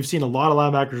Bowman, and we've seen a lot of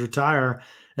linebackers retire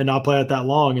and not play it that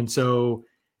long. And so,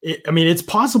 it's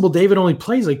possible David only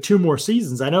plays like 2 more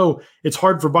seasons. I know it's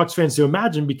hard for Bucs fans to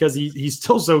imagine because he's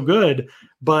still so good,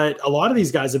 but a lot of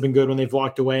these guys have been good when they've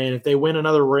walked away. And if they win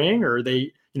another ring, or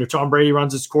they, Tom Brady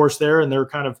runs its course there and they're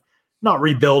kind of not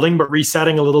rebuilding, but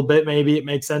resetting a little bit, maybe it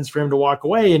makes sense for him to walk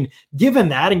away. And given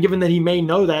that he may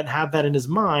know that and have that in his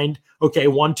mind, okay,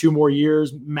 1-2 more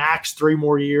years, max 3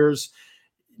 more years.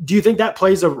 Do you think that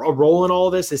plays a role in all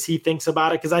of this as he thinks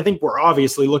about it? Because I think we're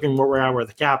obviously looking where we're at with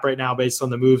the cap right now based on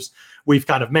the moves we've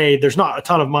kind of made. There's not a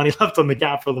ton of money left on the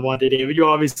cap for Lavonte David. You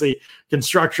obviously can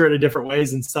structure it in different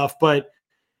ways and stuff. But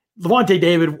Lavonte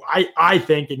David, I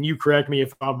think, and you correct me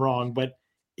if I'm wrong, but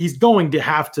he's going to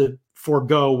have to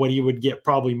forego what he would get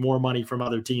probably more money from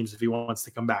other teams if he wants to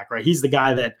come back, right? He's the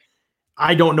guy that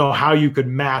I don't know how you could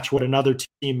match what another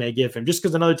team may give him, just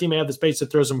because another team may have the space to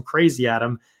throw some crazy at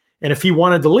him. And if he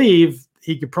wanted to leave,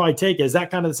 he could probably take it. Is that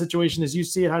kind of the situation as you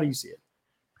see it? How do you see it?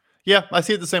 Yeah, I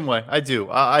see it the same way. I do.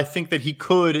 I think that he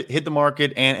could hit the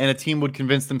market and a team would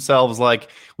convince themselves like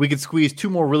we could squeeze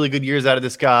 2 more really good years out of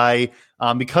this guy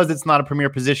because it's not a premier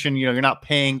position. You're not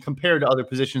paying compared to other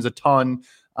positions a ton.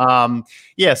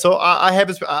 So I have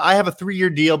a 3-year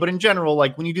deal, but in general,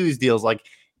 like when you do these deals, like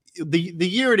the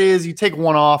year it is, you take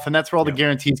one off, and that's where all the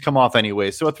guarantees come off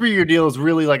anyway. So a 3-year deal is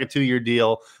really like a 2-year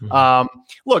deal. Mm-hmm.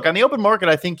 Look, on the open market,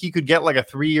 I think you could get like a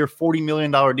 3-year, $40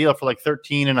 million deal for like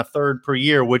 13 1/3 per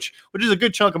year, which is a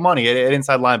good chunk of money at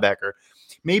inside linebacker.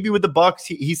 Maybe with the Bucs,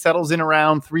 he settles in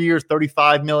around 3 years,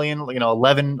 $35 million,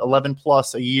 11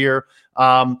 plus a year.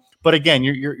 But again,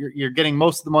 you're getting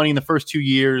most of the money in the first 2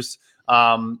 years.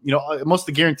 Most of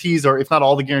the guarantees, or if not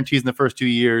all the guarantees in the first 2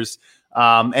 years.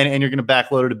 And you're going to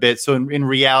backload it a bit. So in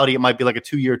reality, it might be like a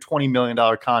 2-year, $20 million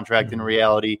contract. Mm-hmm. In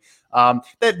reality.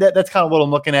 That's kind of what I'm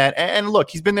looking at. And look,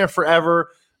 he's been there forever.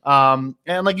 And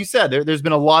like you said, there's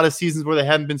been a lot of seasons where they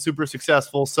haven't been super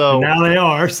successful. So and now they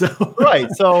are. So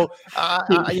right. So,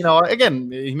 again,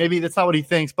 maybe that's not what he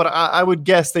thinks, but I would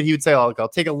guess that he would say, oh, I'll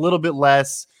take a little bit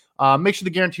less, make sure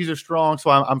the guarantees are strong. So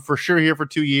I'm for sure here for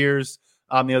 2 years.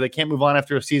 They can't move on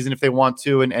after a season if they want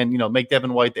to, and make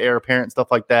Devin White the heir apparent and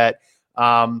stuff like that.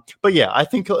 But yeah, I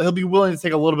think he'll be willing to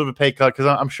take a little bit of a pay cut because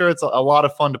I'm sure it's a lot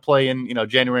of fun to play in,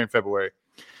 January and February.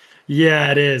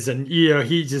 Yeah, it is. And,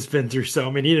 he's just been through so,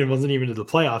 I mean, he wasn't even to the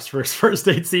playoffs for his first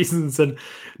 8 seasons. And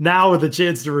now with a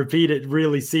chance to repeat, it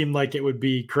really seemed like it would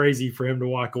be crazy for him to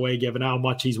walk away given how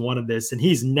much he's wanted this. And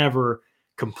he's never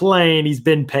complained. He's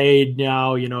been paid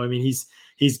now, I mean, he's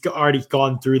already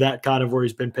gone through that kind of where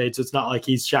he's been paid. So it's not like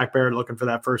he's Shaq Barrett looking for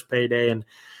that first payday. And,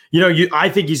 I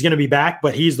think he's going to be back,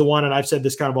 but he's the one. And I've said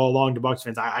this kind of all along to Bucs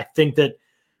fans. I think that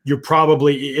you're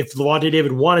probably, if Lavonte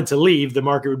David wanted to leave, the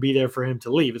market would be there for him to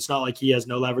leave. It's not like he has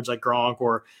no leverage like Gronk,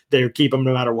 or they keep him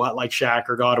no matter what, like Shaq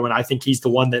or Godwin. I think he's the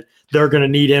one that they're going to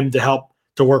need him to help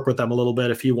to work with them a little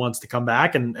bit if he wants to come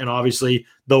back. And obviously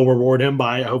they'll reward him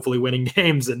by hopefully winning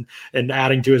games and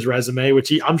adding to his resume,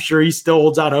 which I'm sure he still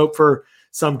holds out hope for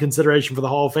some consideration for the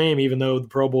Hall of Fame, even though the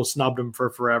Pro Bowl snubbed him for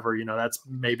forever. That's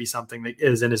maybe something that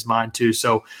is in his mind too.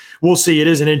 So we'll see. It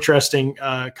is an interesting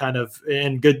kind of,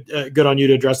 and good on you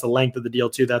to address the length of the deal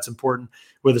too. That's important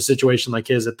with a situation like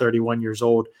his at 31 years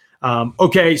old.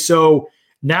 Okay. So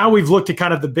now we've looked at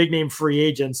kind of the big name free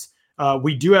agents.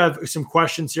 We do have some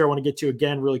questions here I want to get to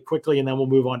again really quickly, and then we'll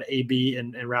move on to AB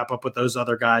and wrap up with those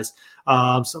other guys.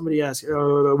 Somebody asked,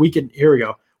 here we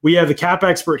go. We have the cap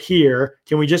expert here.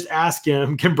 Can we just ask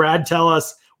him, can Brad tell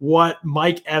us what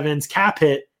Mike Evans' cap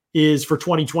hit is for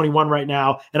 2021 right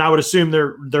now? And I would assume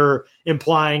they're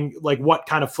implying like what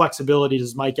kind of flexibility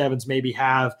does Mike Evans maybe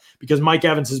have, because Mike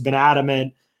Evans has been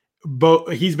adamant.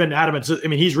 He's been adamant. So, I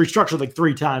mean, he's restructured like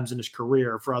 3 times in his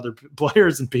career for other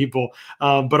players and people.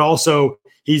 But also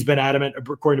he's been adamant,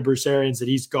 according to Bruce Arians, that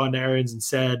he's gone to Arians and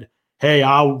said, hey,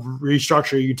 I'll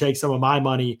restructure. You take some of my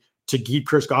money to keep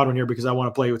Chris Godwin here because I want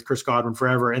to play with Chris Godwin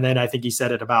forever. And then I think he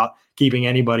said it about keeping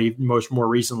anybody more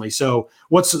recently. So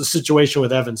what's the situation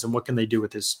with Evans and what can they do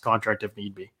with his contract if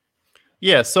need be?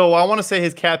 Yeah, so I want to say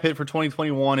his cap hit for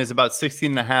 2021 is about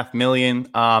 $16.5 million,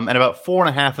 and about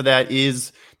 4.5 of that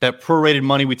is that prorated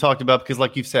money we talked about, because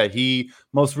like you've said, he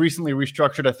most recently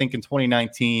restructured, I think, in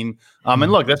 2019.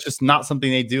 And look, that's just not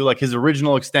something they do. Like his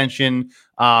original extension,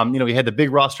 he had the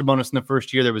big roster bonus in the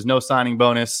first year. There was no signing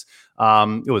bonus.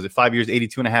 It was 5 years,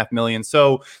 $82.5 million.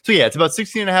 So yeah, it's about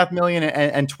 $16.5 million,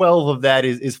 and 12 of that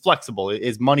is flexible. It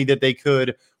is money that they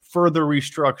could further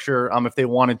restructure if they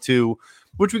wanted to,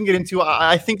 which we can get into.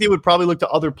 I think they would probably look to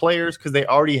other players because they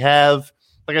already have,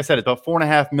 like I said, it's about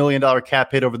 $4.5 million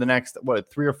cap hit over the next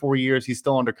 3 or 4 years. He's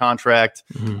still under contract.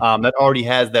 That already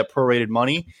has that prorated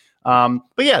money.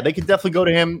 But yeah, they could definitely go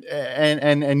to him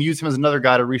and use him as another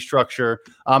guy to restructure.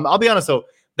 I'll be honest though,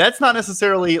 that's not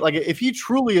necessarily like if he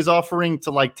truly is offering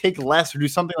to like take less or do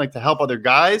something like to help other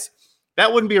guys,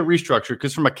 that wouldn't be a restructure,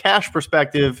 because from a cash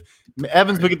perspective,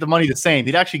 Evans would get the money the same.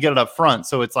 He'd actually get it up front,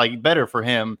 so it's like better for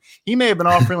him. He may have been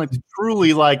offering like to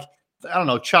truly like, I don't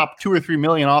know, chop $2 or $3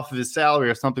 million off of his salary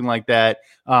or something like that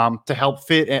to help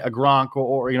fit a Gronk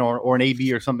or an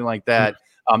AB or something like that.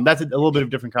 That's a little bit of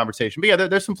a different conversation. But yeah,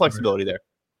 there's some flexibility there.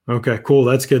 Okay, cool.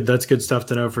 That's good. That's good stuff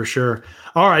to know for sure.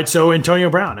 All right. So Antonio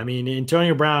Brown,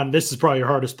 Antonio Brown, this is probably your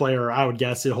hardest player, I would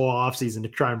guess, the whole offseason to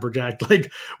try and project.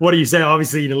 Like, what do you say?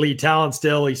 Obviously, an elite talent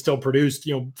still. He still produced,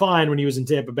 fine when he was in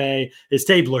Tampa Bay. His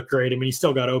tape looked great. He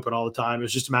still got open all the time. It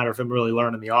was just a matter of him really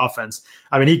learning the offense.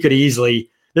 He could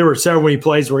easily. There were several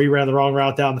plays where he ran the wrong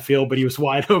route down the field, but he was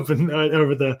wide open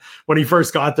when he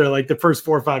first got there. Like the first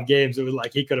 4 or 5 games, it was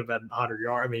like he could have been 100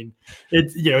 yards.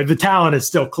 The talent is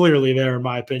still clearly there, in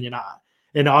my opinion.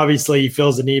 And obviously he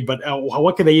feels the need, but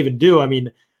what can they even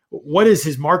do? What is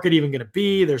his market even going to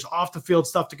be? There's off the field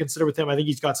stuff to consider with him. I think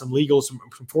he's got some legals, some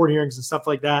court hearings and stuff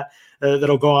like that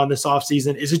that'll go on this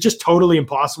offseason. Is it just totally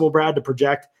impossible, Brad, to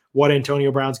project what Antonio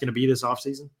Brown's going to be this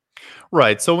offseason?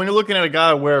 Right. So when you're looking at a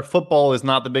guy where football is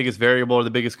not the biggest variable or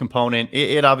the biggest component,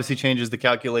 it obviously changes the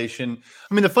calculation.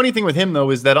 The funny thing with him,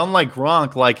 though, is that unlike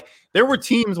Gronk, like there were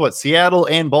teams, Seattle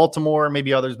and Baltimore,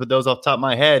 maybe others, but those off the top of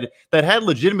my head, that had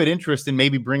legitimate interest in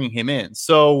maybe bringing him in.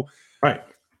 So, right.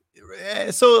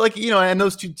 So and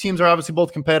those two teams are obviously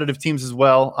both competitive teams as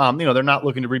well. They're not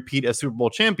looking to repeat as Super Bowl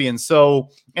champions. So,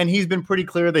 and he's been pretty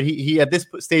clear that he at this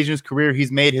stage in his career,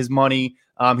 he's made his money.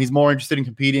 He's more interested in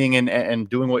competing and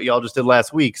doing what y'all just did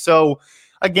last week. So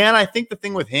again, I think the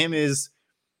thing with him is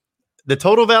the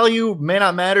total value may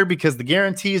not matter because the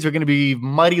guarantees are going to be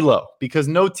mighty low, because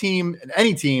no team,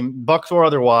 any team, Bucs or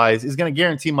otherwise, is going to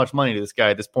guarantee much money to this guy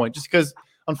at this point, just because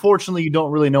unfortunately you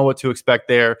don't really know what to expect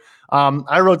there.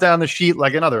 I wrote down the sheet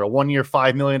like a 1-year,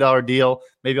 $5 million deal.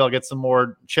 Maybe I'll get some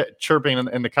more chirping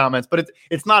in the comments, but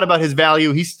it's not about his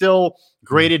value. He's still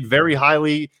graded very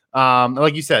highly.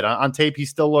 Like you said, on tape, he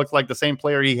still looked like the same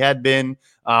player he had been,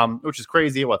 which is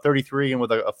crazy. 33 and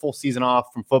with a full season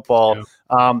off from football.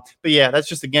 Yeah. But yeah, that's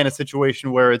just, again, a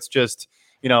situation where it's just,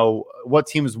 what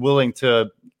team is willing to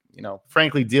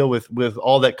frankly, deal with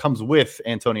all that comes with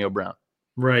Antonio Brown.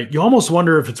 Right. You almost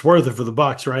wonder if it's worth it for the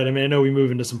Bucs, right? I mean, I know we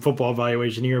move into some football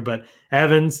evaluation here, but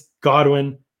Evans,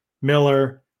 Godwin,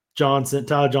 Miller, Johnson,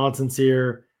 Tyler Johnson's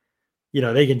here.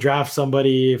 They can draft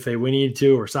somebody if they need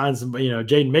to, or sign somebody.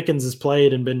 Jaden Mickens has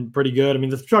played and been pretty good. I mean,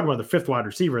 they're talking about the fifth wide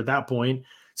receiver at that point.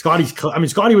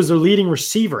 Scotty was their leading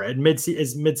receiver at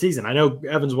mid-season. I know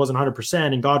Evans wasn't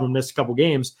 100% and Godwin missed a couple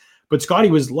games, but Scotty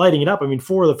was lighting it up. I mean,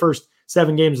 4 of the first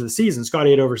 7 games of the season,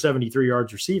 Scotty had over 73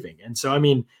 yards receiving. And so, I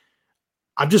mean,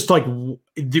 I'm just like,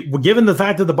 given the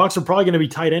fact that the Bucs are probably going to be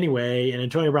tight anyway, and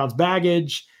Antonio Brown's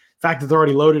baggage, the fact that they're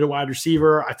already loaded at wide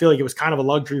receiver, I feel like it was kind of a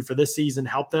luxury for this season,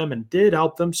 help them, and did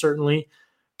help them certainly.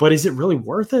 But is it really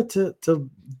worth it to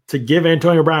give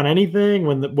Antonio Brown anything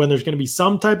when there's going to be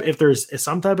if there's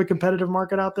some type of competitive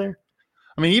market out there?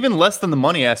 I mean, even less than the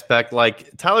money aspect, like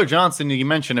Tyler Johnson, you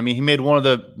mentioned, I mean, he made one of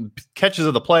the catches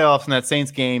of the playoffs in that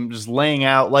Saints game, just laying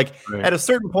out. Like, right. At a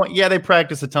certain point, yeah, they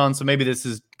practice a ton, so maybe this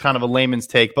is kind of a layman's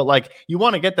take, but like, you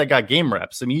want to get that guy game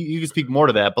reps. I mean, you can speak more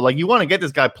to that, but like, you want to get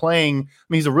this guy playing. I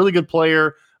mean, he's a really good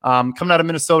player. Coming out of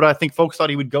Minnesota, I think folks thought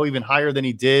he would go even higher than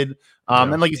he did.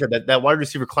 And like you said, that wide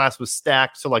receiver class was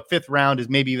stacked. So like 5th round is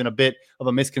maybe even a bit of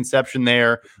a misconception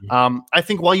there. I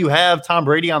think while you have Tom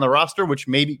Brady on the roster, which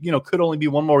maybe, could only be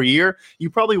one more year, you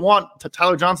probably want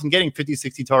Tyler Johnson getting 50,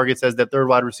 60 targets as that third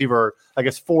wide receiver, or I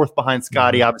guess 4th behind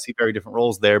Scotty, obviously very different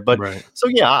roles there. But So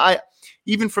yeah,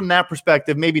 even from that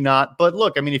perspective, maybe not. But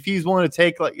look, I mean, if he's willing to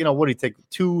take what do you take,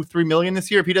 $2-3 million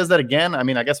this year? If he does that again, I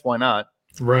mean, I guess why not?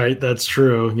 Right. That's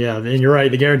true. Yeah. And you're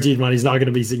right. The guaranteed money is not going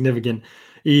to be significant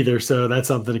either. So that's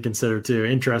something to consider too.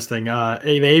 Interesting. The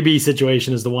AB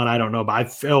situation is the one I don't know, but I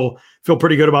feel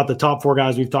pretty good about the top 4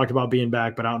 guys we've talked about being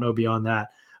back, but I don't know beyond that.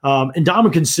 And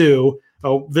Ndamukong Suh,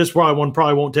 this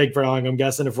probably won't take very long, I'm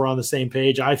guessing, if we're on the same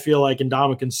page. I feel like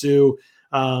Ndamukong Suh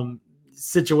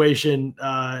situation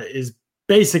is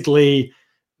basically,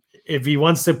 if he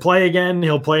wants to play again,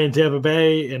 he'll play in Tampa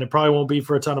Bay, and it probably won't be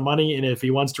for a ton of money. And if he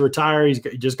wants to retire, he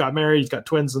just got married, he's got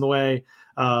twins in the way.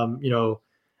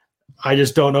 I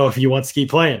just don't know if he wants to keep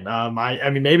playing. I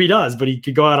mean, maybe he does, but he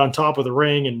could go out on top with a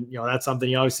ring, and that's something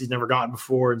he obviously never gotten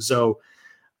before. And so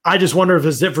I just wonder if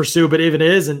it's it for Suh, but if it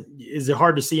is, and is it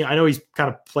hard to see? I know he's kind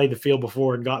of played the field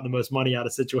before and gotten the most money out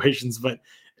of situations, but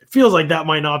it feels like that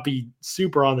might not be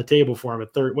super on the table for him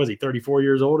at was he 34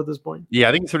 years old at this point? Yeah,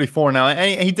 I think he's 34 now.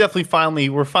 And he definitely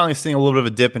we're finally seeing a little bit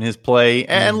of a dip in his play.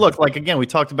 And look, like, again, we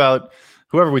talked about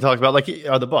whoever we talked about, like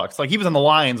the Bucs, like he was on the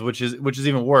Lions, which is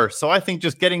even worse. So I think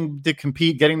just getting to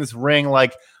compete, getting this ring,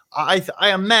 like I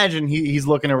imagine he's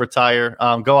looking to retire,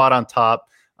 go out on top.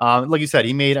 Like you said,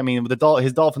 he made, I mean,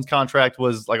 his Dolphins contract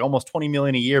was like almost $20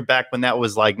 million a year back when that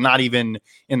was like not even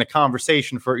in the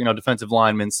conversation for, defensive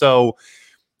linemen. So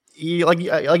like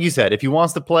you said, if he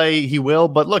wants to play, he will.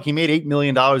 But look, he made $8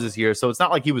 million this year, so it's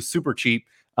not like he was super cheap.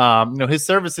 His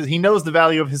services, he knows the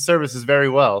value of his services very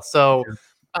well. So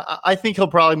I think he'll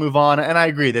probably move on. And I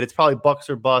agree that it's probably Bucs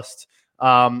or bust.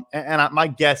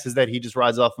 My guess is that he just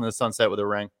rides off in the sunset with a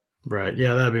ring. Right.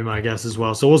 Yeah, that'd be my guess as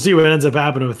well. So we'll see what ends up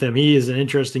happening with him. He is an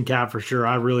interesting cat for sure.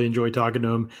 I really enjoy talking to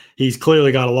him. He's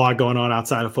clearly got a lot going on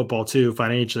outside of football too,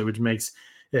 financially, which makes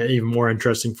it even more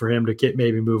interesting for him to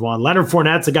maybe move on. Leonard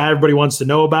Fournette's a guy everybody wants to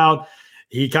know about.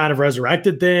 He kind of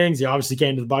resurrected things. He obviously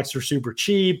came to the Bucs for super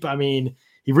cheap. I mean,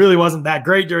 he really wasn't that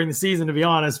great during the season, to be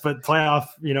honest, but playoff,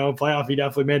 he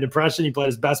definitely made an impression. He played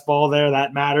his best ball there.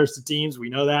 That matters to teams. We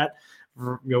know that.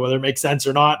 Whether it makes sense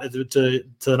or not to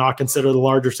not consider the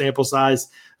larger sample size,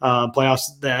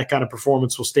 playoffs, that kind of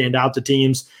performance will stand out to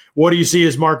teams. What do you see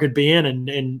his market being?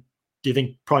 And do you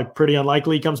think probably pretty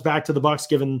unlikely he comes back to the Bucs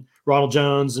given Ronald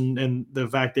Jones and the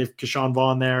fact they have Keyshawn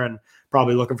Vaughn there and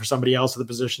probably looking for somebody else at the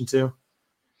position too?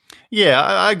 Yeah,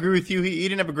 I agree with you. He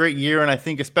didn't have a great year, and I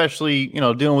think especially,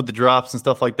 dealing with the drops and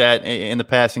stuff like that in the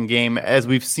passing game, as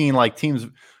we've seen, like teams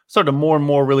started more and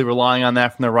more really relying on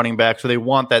that from their running back. So they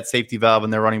want that safety valve in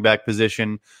their running back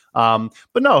position. But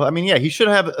no, I mean, yeah, he should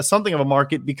have something of a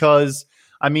market because,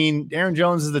 I mean, Aaron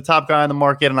Jones is the top guy on the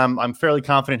market, and I'm fairly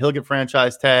confident he'll get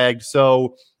franchise tagged.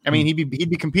 So, I mean, he'd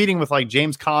be competing with like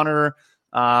James Conner,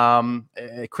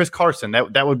 Chris Carson.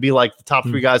 That would be like the top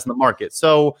 3 guys in the market.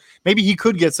 So maybe he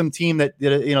could get some team that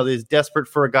is desperate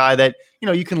for a guy that,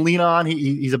 you can lean on.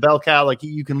 He's a bell cow. Like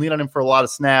you can lean on him for a lot of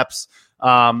snaps.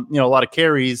 A lot of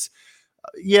carries.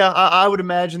 I would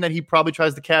imagine that he probably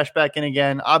tries to cash back in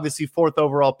again. Obviously, 4th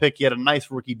overall pick. He had a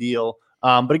nice rookie deal.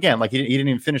 But again, like he didn't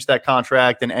even finish that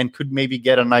contract and could maybe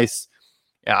get a nice,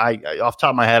 I off the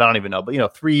top of my head, I don't even know,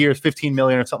 but 3 years, $15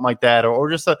 million or something like that, or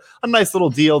just a nice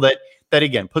little deal that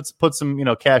again puts some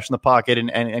cash in the pocket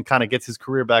and kind of gets his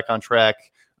career back on track.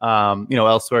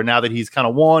 elsewhere, now that he's kind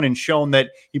of won and shown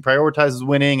that he prioritizes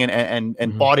winning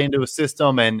and bought into a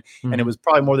system, and it was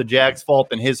probably more the Jags' fault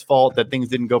than his fault that things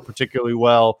didn't go particularly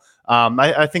well.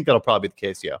 I think that'll probably be the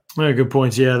case. Yeah, good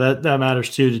points. Yeah, that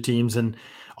matters too to teams. And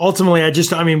ultimately,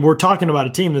 we're talking about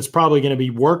a team that's probably going to be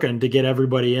working to get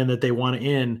everybody in that they want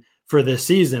in for this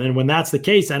season. And when that's the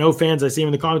case, I know fans, I see them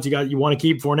in the comments, you want to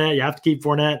keep Fournette, you have to keep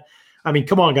Fournette. I mean,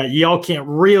 come on, guys. Y'all can't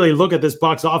really look at this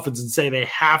Bucs offense and say they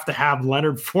have to have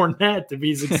Leonard Fournette to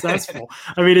be successful.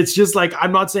 I mean, it's just like,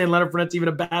 I'm not saying Leonard Fournette's even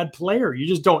a bad player. You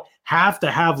just don't have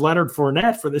to have Leonard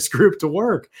Fournette for this group to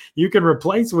work. You can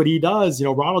replace what he does.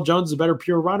 Ronald Jones is a better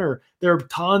pure runner. There are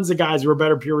tons of guys who are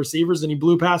better pure receivers, and he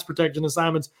blew pass protection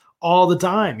assignments all the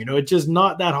time. It's just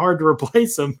not that hard to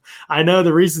replace him. I know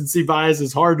the recency bias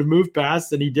is hard to move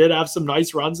past, and he did have some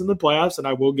nice runs in the playoffs, and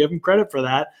I will give him credit for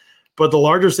that. But the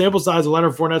larger sample size of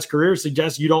Leonard Fournette's career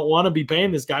suggests you don't want to be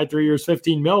paying this guy 3 years,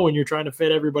 $15 million when you're trying to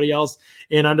fit everybody else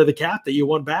in under the cap that you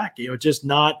want back. It's just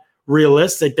not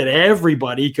realistic that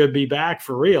everybody could be back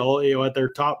for real, at their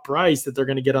top price that they're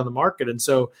going to get on the market. And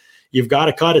so you've got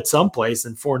to cut at some place.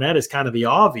 And Fournette is kind of the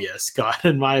obvious cut,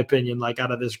 in my opinion, like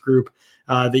out of this group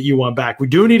that you want back. We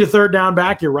do need a third down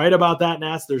back. You're right about that,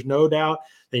 Nats. There's no doubt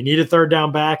they need a third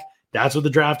down back. That's what the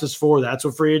draft is for. That's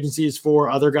what free agency is for.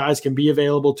 Other guys can be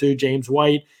available too. James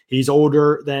White, he's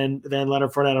older than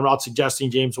Leonard Fournette. I'm not suggesting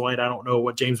James White. I don't know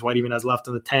what James White even has left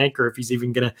in the tank, or if he's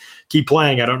even going to keep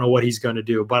playing. I don't know what he's going to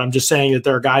do. But I'm just saying that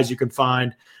there are guys you can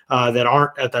find that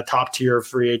aren't at that top tier of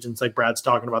free agents, like Brad's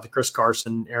talking about, the Chris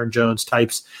Carson, Aaron Jones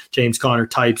types, James Conner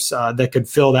types that could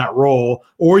fill that role.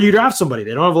 Or you draft somebody.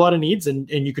 They don't have a lot of needs, and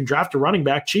you can draft a running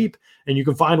back cheap, and you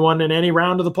can find one in any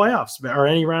round of the playoffs or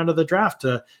any round of the draft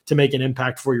to make an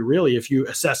impact for you, really, if you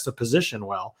assess the position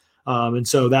well. And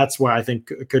so that's where I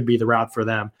think it could be the route for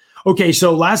them. Okay,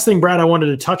 so last thing, Brad, I wanted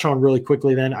to touch on really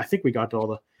quickly then. I think we got to all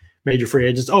the major free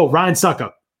agents. Oh, Ryan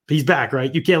Succop. He's back,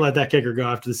 right? You can't let that kicker go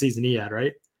after the season he had,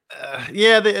 right?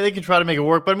 Yeah, they can try to make it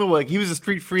work, but I mean, he was a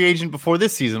street free agent before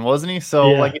this season, wasn't he?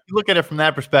 So, if you look at it from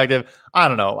that perspective, I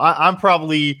don't know. I'm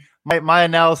probably my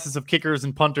analysis of kickers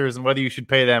and punters and whether you should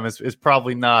pay them is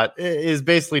probably not, is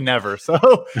basically never.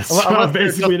 So,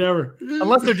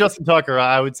 unless they're Justin Tucker,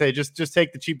 I would say just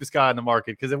take the cheapest guy on the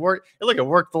market, because it worked. It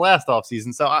worked the last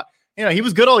offseason. So, he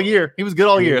was good all year.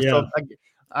 Yeah. So,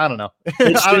 I don't know.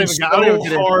 It's been so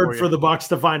hard for the Bucs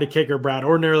to find a kicker, Brad.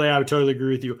 Ordinarily, I would totally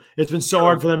agree with you. It's been so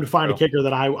hard for them to find a kicker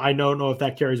that I don't know if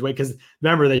that carries weight. Because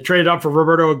remember, they traded up for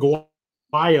Roberto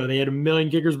Aguayo. They had a million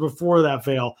kickers before that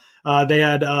fail. They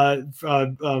had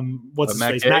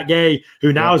Matt Gay,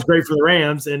 who now is great for the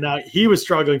Rams, and he was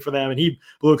struggling for them, and he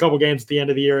blew a couple games at the end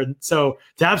of the year. And so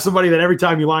to have somebody that every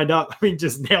time you lined up,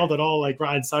 just nailed it all, like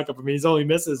Ryan Succop. His only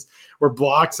misses were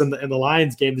blocks in the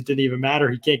Lions game that didn't even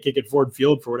matter. He can't kick at Ford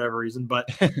Field for whatever reason. But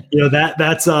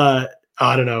that's I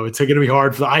don't know. It's going to be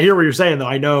hard for. I hear what you're saying, though.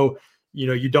 I know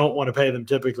you don't want to pay them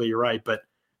typically. You're right, but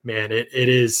man, it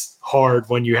is hard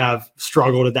when you have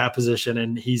struggled at that position,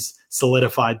 and he's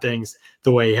solidified things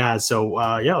the way he has. So,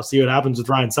 we'll see what happens with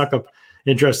Ryan Succop.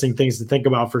 Interesting things to think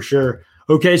about for sure.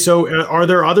 Okay, so are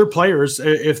there other players,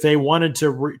 if they wanted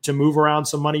to move around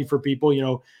some money for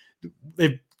people,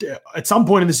 at some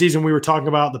point in the season, we were talking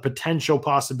about the potential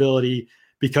possibility,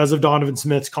 because of Donovan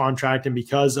Smith's contract and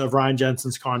because of Ryan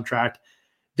Jensen's contract,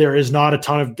 there is not a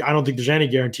ton of, I don't think there's any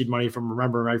guaranteed money, if I'm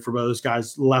remembering right, for those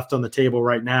guys left on the table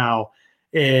right now.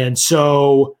 And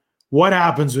so what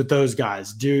happens with those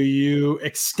guys? Do you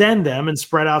extend them and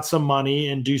spread out some money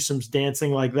and do some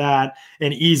dancing like that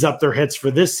and ease up their hits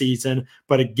for this season,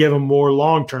 but give them more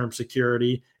long-term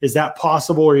security? Is that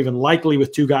possible or even likely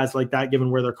with two guys like that,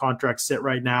 given where their contracts sit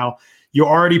right now? You're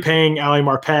already paying Ali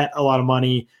Marpet a lot of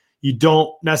money. You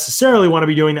don't necessarily want to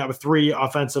be doing that with three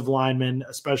offensive linemen,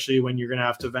 especially when you're going to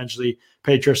have to eventually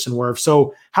pay Tristan Wirfs.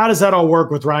 So how does that all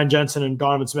work with Ryan Jensen and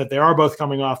Donovan Smith? They are both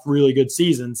coming off really good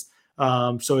seasons.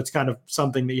 So it's kind of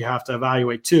something that you have to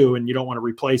evaluate too, and you don't want to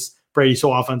replace Brady's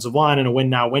whole offensive line in a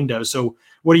win-now window. So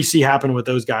what do you see happen with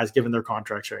those guys given their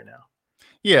contracts right now?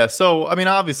 Yeah, so,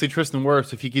 obviously Tristan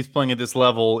Wirfs, if he keeps playing at this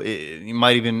level, he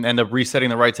might even end up resetting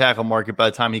the right tackle market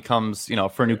by the time he comes,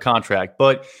 for a new contract.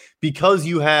 But because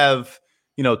you have,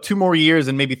 2 more years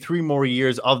and maybe 3 more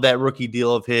years of that rookie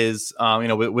deal of his,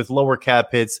 with lower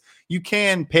cap hits, you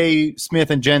can pay Smith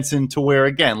and Jensen to where,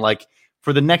 again, like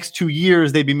for the next 2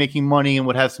 years, they'd be making money and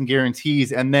would have some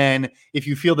guarantees. And then if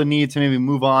you feel the need to maybe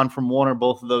move on from one or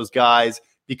both of those guys,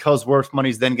 because Wirfs money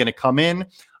is then going to come in,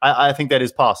 I think that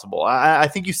is possible. I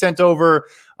think you sent over,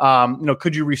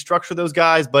 could you restructure those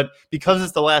guys? But because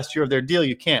it's the last year of their deal,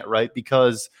 you can't, right?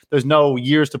 Because there's no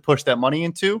years to push that money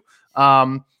into.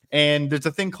 And there's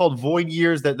a thing called void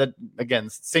years that again,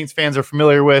 Saints fans are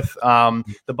familiar with.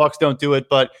 The Bucks don't do it,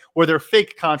 but where they're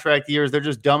fake contract years, they're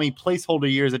just dummy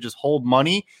placeholder years that just hold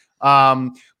money.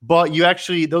 But you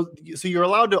actually, so you're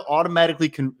allowed to automatically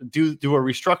do a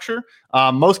restructure.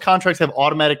 Most contracts have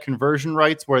automatic conversion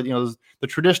rights where, the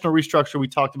traditional restructure we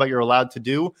talked about, you're allowed to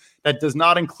do. That does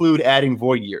not include adding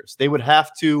void years. They would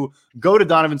have to go to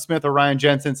Donovan Smith or Ryan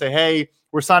Jensen and say, hey,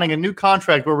 we're signing a new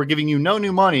contract where we're giving you no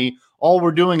new money. All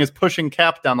we're doing is pushing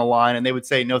cap down the line. And they would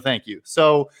say, no, thank you.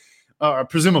 So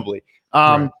presumably.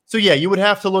 Right. So yeah, you would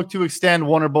have to look to extend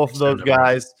one or both of those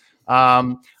guys.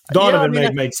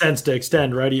 Donovan makes sense to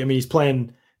extend, right? He's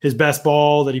playing his best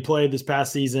ball that he played this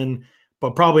past season,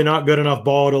 but probably not good enough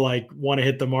ball to want to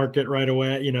hit the market right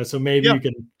away. So maybe you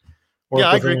can.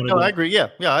 I agree. I agree. Yeah,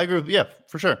 I agree. Yeah,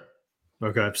 for sure.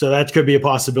 Okay, so that could be a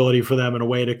possibility for them in a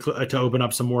way to open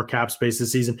up some more cap space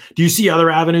this season. Do you see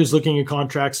other avenues looking at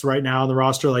contracts right now on the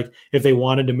roster, like if they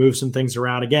wanted to move some things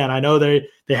around? Again, I know they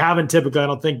haven't typically, I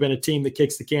don't think, been a team that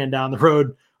kicks the can down the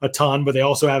road a ton, but they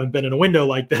also haven't been in a window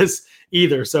like this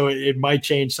either. So it might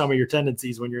change some of your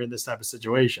tendencies when you're in this type of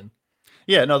situation.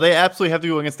 Yeah, no, they absolutely have to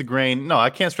go against the grain. No, I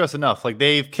can't stress enough.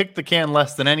 They've kicked the can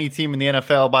less than any team in the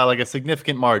NFL by a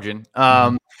significant margin.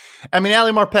 Ali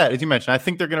Marpet, as you mentioned, I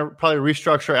think they're going to probably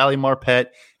restructure Ali Marpet.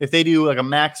 If they do a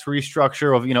max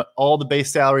restructure of, all the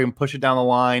base salary and push it down the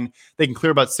line, they can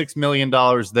clear about $6 million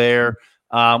there,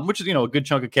 which is, a good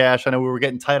chunk of cash. I know we were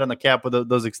getting tight on the cap with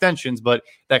those extensions, but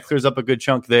that clears up a good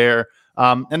chunk there.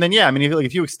 And then,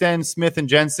 if you extend Smith and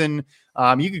Jensen,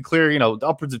 you could clear,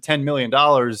 upwards of $10 million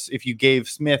if you gave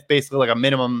Smith basically a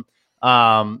minimum,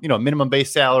 minimum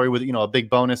base salary with, a big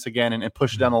bonus again and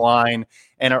push it down the line,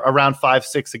 and around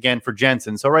 5-6 again for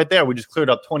Jensen. So right there, we just cleared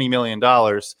up $20 million.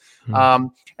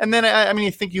 And then, I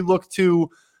think you look to,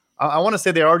 I want to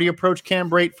say they already approached Cam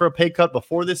Brate for a pay cut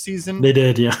before this season. They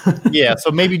did, yeah. Yeah, so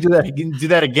maybe do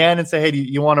that again and say, hey, do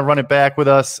you want to run it back with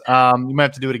us? You might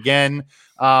have to do it again.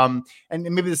 And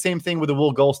maybe the same thing with the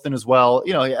Will Golston as well.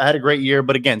 I had a great year,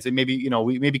 but again, so maybe,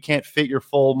 we maybe can't fit your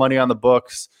full money on the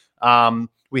books.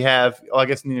 We have, I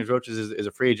guess Nino Roches is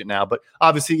a free agent now, but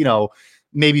obviously,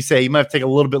 maybe say you might have to take a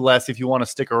little bit less if you want to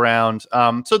stick around.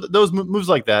 So those moves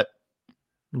like that.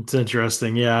 It's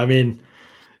interesting. Yeah.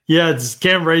 It's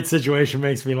Cam Brate's situation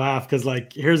makes me laugh because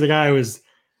here's a guy who was,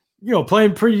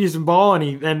 playing pretty decent ball,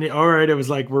 and all right, it was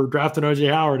we're drafting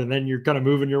OJ Howard, and then you're kind of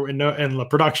moving and the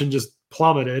production just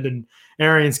plummeted, and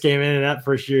Arians came in that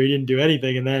first year, he didn't do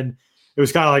anything, and then it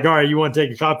was kind of all right, you want to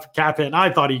take a cap hit, and I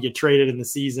thought he'd get traded in the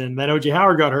season. Then OJ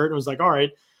Howard got hurt, and it was all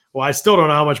right, well, I still don't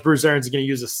know how much Bruce Arians is going to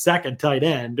use a second tight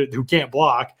end who can't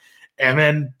block. And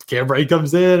then Cam Brate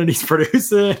comes in and he's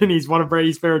producing and he's one of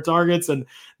Brady's favorite targets. And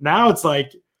now it's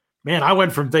man, I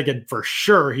went from thinking for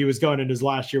sure he was going in his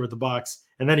last year with the Bucs,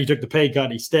 and then he took the pay cut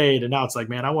and he stayed. And now it's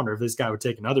man, I wonder if this guy would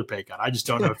take another pay cut. I just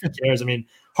don't know if he cares.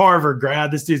 Harvard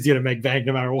grad, this dude's going to make bank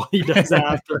no matter what he does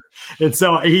after. And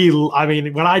so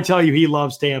when I tell you he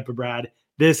loves Tampa, Brad,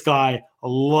 this guy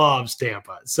loves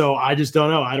Tampa. So I just don't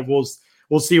know.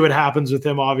 We'll see what happens with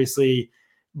him, obviously.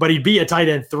 But he'd be a tight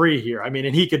end 3 here. And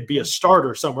he could be a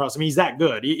starter somewhere else. He's that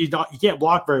good. He can't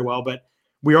block very well, but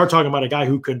we are talking about a guy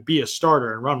who could be a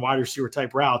starter and run wide receiver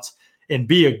type routes and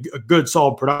be a good,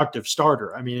 solid, productive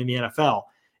starter. In the NFL,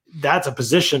 that's a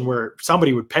position where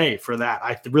somebody would pay for that.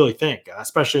 I really think,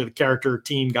 especially the character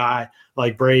team guy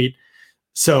like Brate.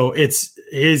 So it's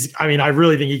his. I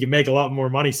really think he can make a lot more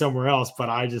money somewhere else, but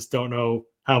I just don't know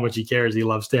how much he cares. He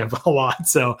loves Tampa a lot.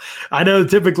 So I know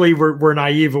typically we're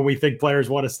naive when we think players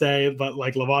want to stay, but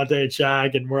Lavonte and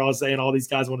Shaq, and we're all saying all these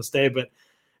guys want to stay, but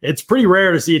it's pretty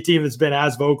rare to see a team that's been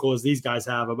as vocal as these guys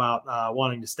have about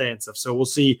wanting to stay and stuff. So we'll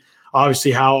see, obviously,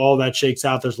 how all that shakes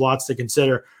out. There's lots to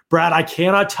consider. Brad, I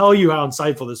cannot tell you how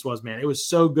insightful this was, man. It was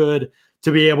so good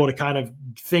to be able to kind of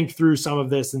think through some of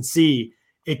this and see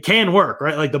it can work,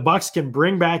 right? The Bucs can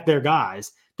bring back their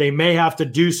guys. They may have to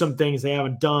do some things they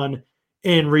haven't done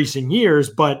in recent years,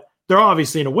 but they're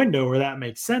obviously in a window where that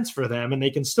makes sense for them, and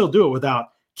they can still do it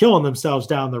without killing themselves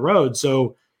down the road.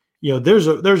 So, there's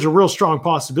a real strong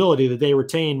possibility that they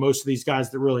retain most of these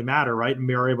guys that really matter, right? And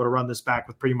are able to run this back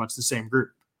with pretty much the same group.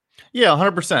 Yeah,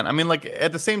 100%.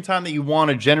 At the same time that you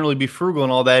want to generally be frugal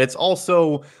and all that, it's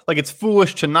also it's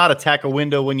foolish to not attack a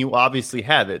window when you obviously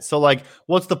have it. So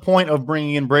what's the point of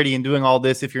bringing in Brady and doing all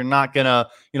this if you're not going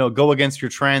to, go against your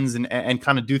trends and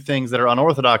kind of do things that are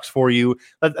unorthodox for you?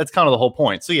 That's kind of the whole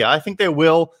point. So yeah, I think they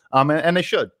will, and they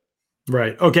should.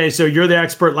 Right. Okay. So you're the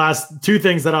expert. Last 2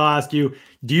 things that I'll ask you.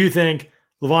 Do you think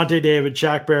Lavonte David,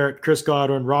 Shaq Barrett, Chris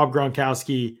Godwin, Rob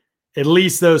Gronkowski, at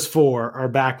least those 4 are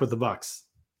back with the Bucs?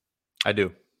 I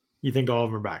do. You think all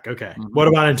of them are back? Okay. Mm-hmm. What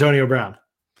about Antonio Brown?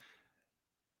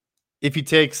 if he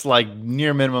takes like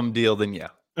near minimum deal, then yeah.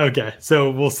 Okay,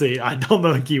 so we'll see. I don't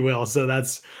think he will. So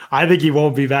I think he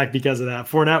won't be back because of that.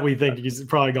 Fournette, we think he's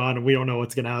probably gone, and we don't know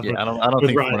what's going to happen. Yeah, I don't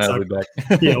think Fournette will be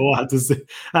back. Yeah, we'll have to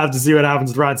see what happens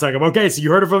with Ryan Succop. Okay, so you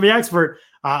heard it from the expert.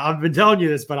 I've been telling you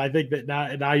this, but I think that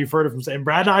now you've heard it from. And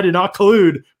Brad and I did not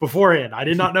collude beforehand. I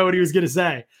did not know what he was going to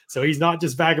say, so he's not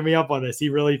just backing me up on this. He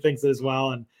really thinks it as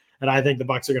well, and I think the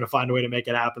Bucs are going to find a way to make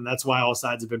it happen. That's why all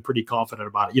sides have been pretty confident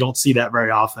about it. You don't see that very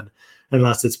often,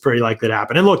 unless it's pretty likely to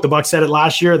happen. And look, the Bucs said it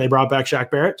last year. They brought back Shaq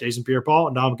Barrett, Jason Pierre-Paul,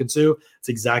 and Ndamukong Suh. It's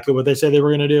exactly what they said they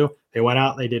were going to do. They went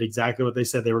out and they did exactly what they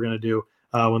said they were going to do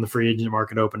when the free agent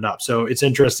market opened up. So it's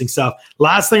interesting stuff.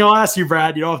 Last thing I'll ask you,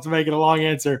 Brad, you don't have to make it a long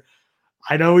answer.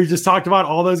 I know we just talked about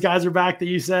all those guys are back that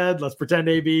you said. Let's pretend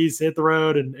AB's hit the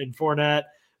road and Fournette.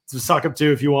 So Succop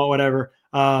too if you want, whatever.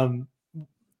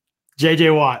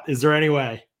 JJ Watt, is there any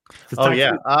way? Oh,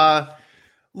 yeah.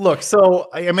 Look, so,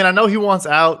 I mean, I know he wants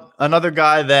out. Another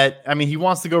guy that, I mean, he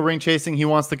wants to go ring chasing. He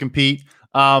wants to compete.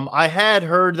 I had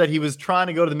heard that he was trying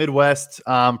to go to the Midwest,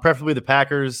 preferably the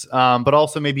Packers, but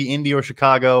also maybe Indy or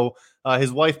Chicago.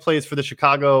 His wife plays for the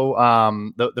Chicago,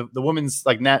 the women's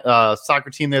soccer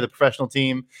team there, the professional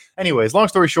team. Anyways, long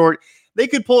story short, they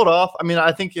could pull it off. I mean,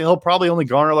 I think he'll probably only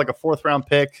garner like a 4th round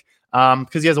pick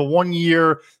because he has a 1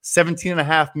 year,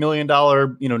 $17.5 million,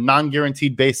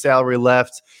 non-guaranteed base salary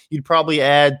left. You'd probably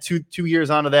add two years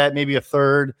onto that, maybe a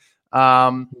third.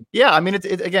 Yeah, I mean,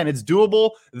 it's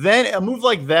doable. Then a move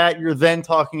like that, you're then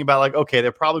talking about like, okay,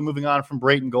 they're probably moving on from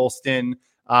Brayton Golston.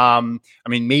 I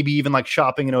mean, maybe even like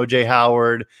shopping in OJ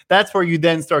Howard. That's where you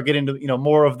then start getting to,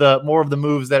 more of the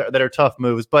moves that are tough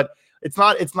moves, but it's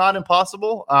not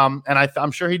impossible. And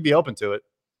I'm sure he'd be open to it.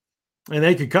 And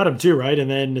they could cut him too, right? And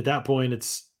then at that point,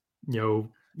 it's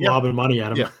lobbing money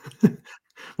at him,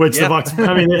 which the Bucs.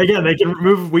 I mean, again, they can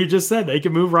move. We just said they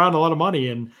can move around a lot of money,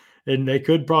 and they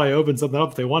could probably open something up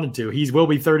if they wanted to. He will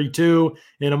be 32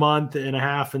 in a month and a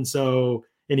half, and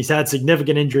he's had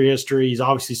significant injury history. He's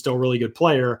obviously still a really good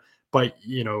player, but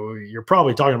you're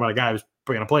probably talking about a guy who's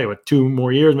going to play with 2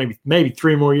 more years, maybe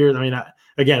 3 more years. I mean,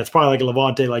 again, it's probably like a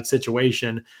Levante-like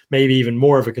situation, maybe even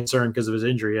more of a concern because of his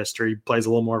injury history. He plays a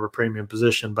little more of a premium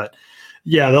position. But,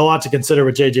 yeah, there's a lot to consider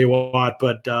with J.J. Watt.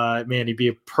 But, man, he'd be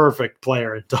a perfect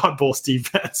player in Todd Bowles'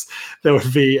 defense. That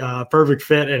would be a perfect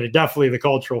fit, and definitely the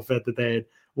cultural fit that they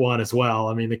want as well.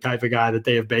 I mean, the type of guy that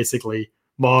they have basically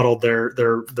modeled their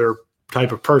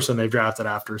type of person they've drafted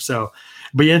after. So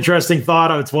be interesting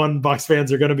thought. It's one Bucs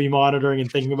fans are going to be monitoring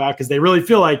and thinking about because they really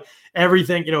feel like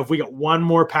everything, if we got one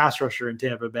more pass rusher in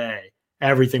Tampa Bay,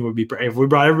 everything would be, if we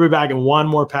brought everybody back and one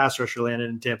more pass rusher landed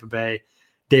in Tampa Bay,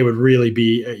 they would really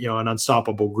be, an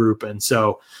unstoppable group. And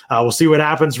so we'll see what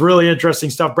happens. Really interesting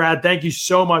stuff. Brad, thank you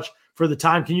so much for the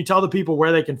time. Can you tell the people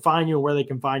where they can find you and where they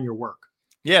can find your work?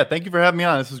 Yeah, thank you for having me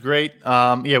on. This was great.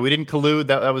 Yeah, we didn't collude.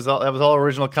 That was all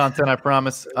original content, I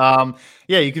promise.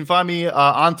 Yeah, you can find me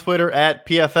on Twitter at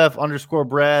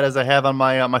PFF_Brad, as I have on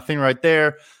my thing right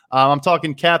there. I'm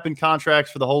talking cap and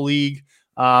contracts for the whole league.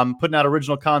 Putting out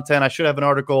original content. I should have an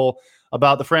article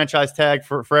about the franchise tag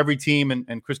for every team,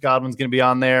 and Chris Godwin's going to be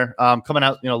on there coming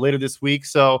out later this week.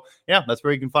 So yeah, that's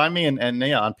where you can find me, and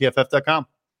yeah, on PFF.com.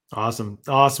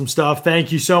 Awesome stuff.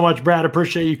 Thank you so much, Brad.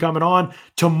 Appreciate you coming on.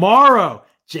 Tomorrow,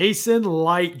 Jason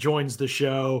Light joins the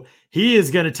show. He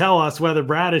is going to tell us whether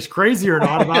Brad is crazy or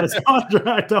not about his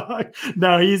contract.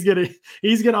 No, he's going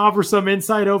to offer some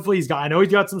insight. Hopefully I know he's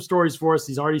got some stories for us.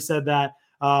 He's already said that.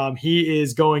 He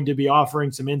is going to be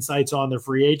offering some insights on their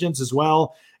free agents as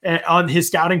well, and on his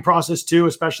scouting process too,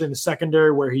 especially in the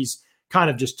secondary, where he's kind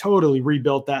of just totally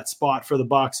rebuilt that spot for the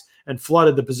Bucs and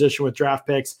flooded the position with draft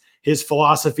picks. His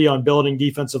philosophy on building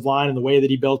defensive line and the way that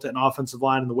he built it, and offensive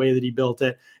line and the way that he built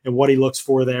it, and what he looks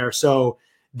for there. So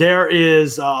there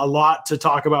is a lot to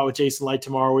talk about with Jason Light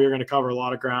tomorrow. We are going to cover a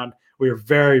lot of ground. We are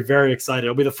very, very excited.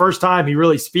 It'll be the first time he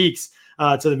really speaks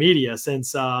to the media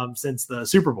since the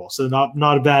Super Bowl. So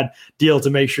not a bad deal to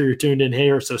make sure you're tuned in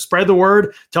here. So spread the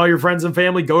word, tell your friends and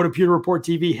family, go to Pewter Report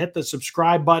TV, hit the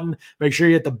subscribe button, make sure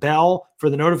you hit the bell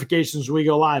for the notifications when we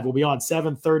go live. We'll be on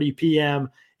 7:30 p.m.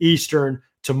 Eastern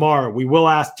tomorrow. We will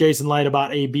ask Jason Light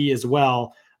about AB as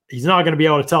well. He's not going to be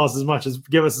able to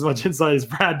give us as much insight as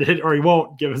Brad did, or he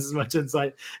won't give us as much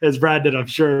insight as Brad did, I'm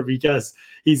sure, because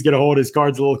he's going to hold his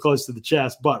cards a little close to the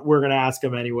chest, but we're going to ask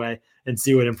him anyway and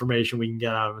see what information we can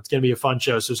get out of him. It's going to be a fun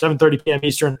show. So 7:30 p.m.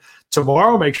 Eastern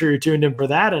tomorrow. Make sure you're tuned in for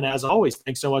that. And as always,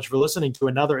 thanks so much for listening to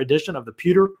another edition of the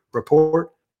Pewter Report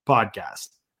podcast.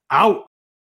 Out.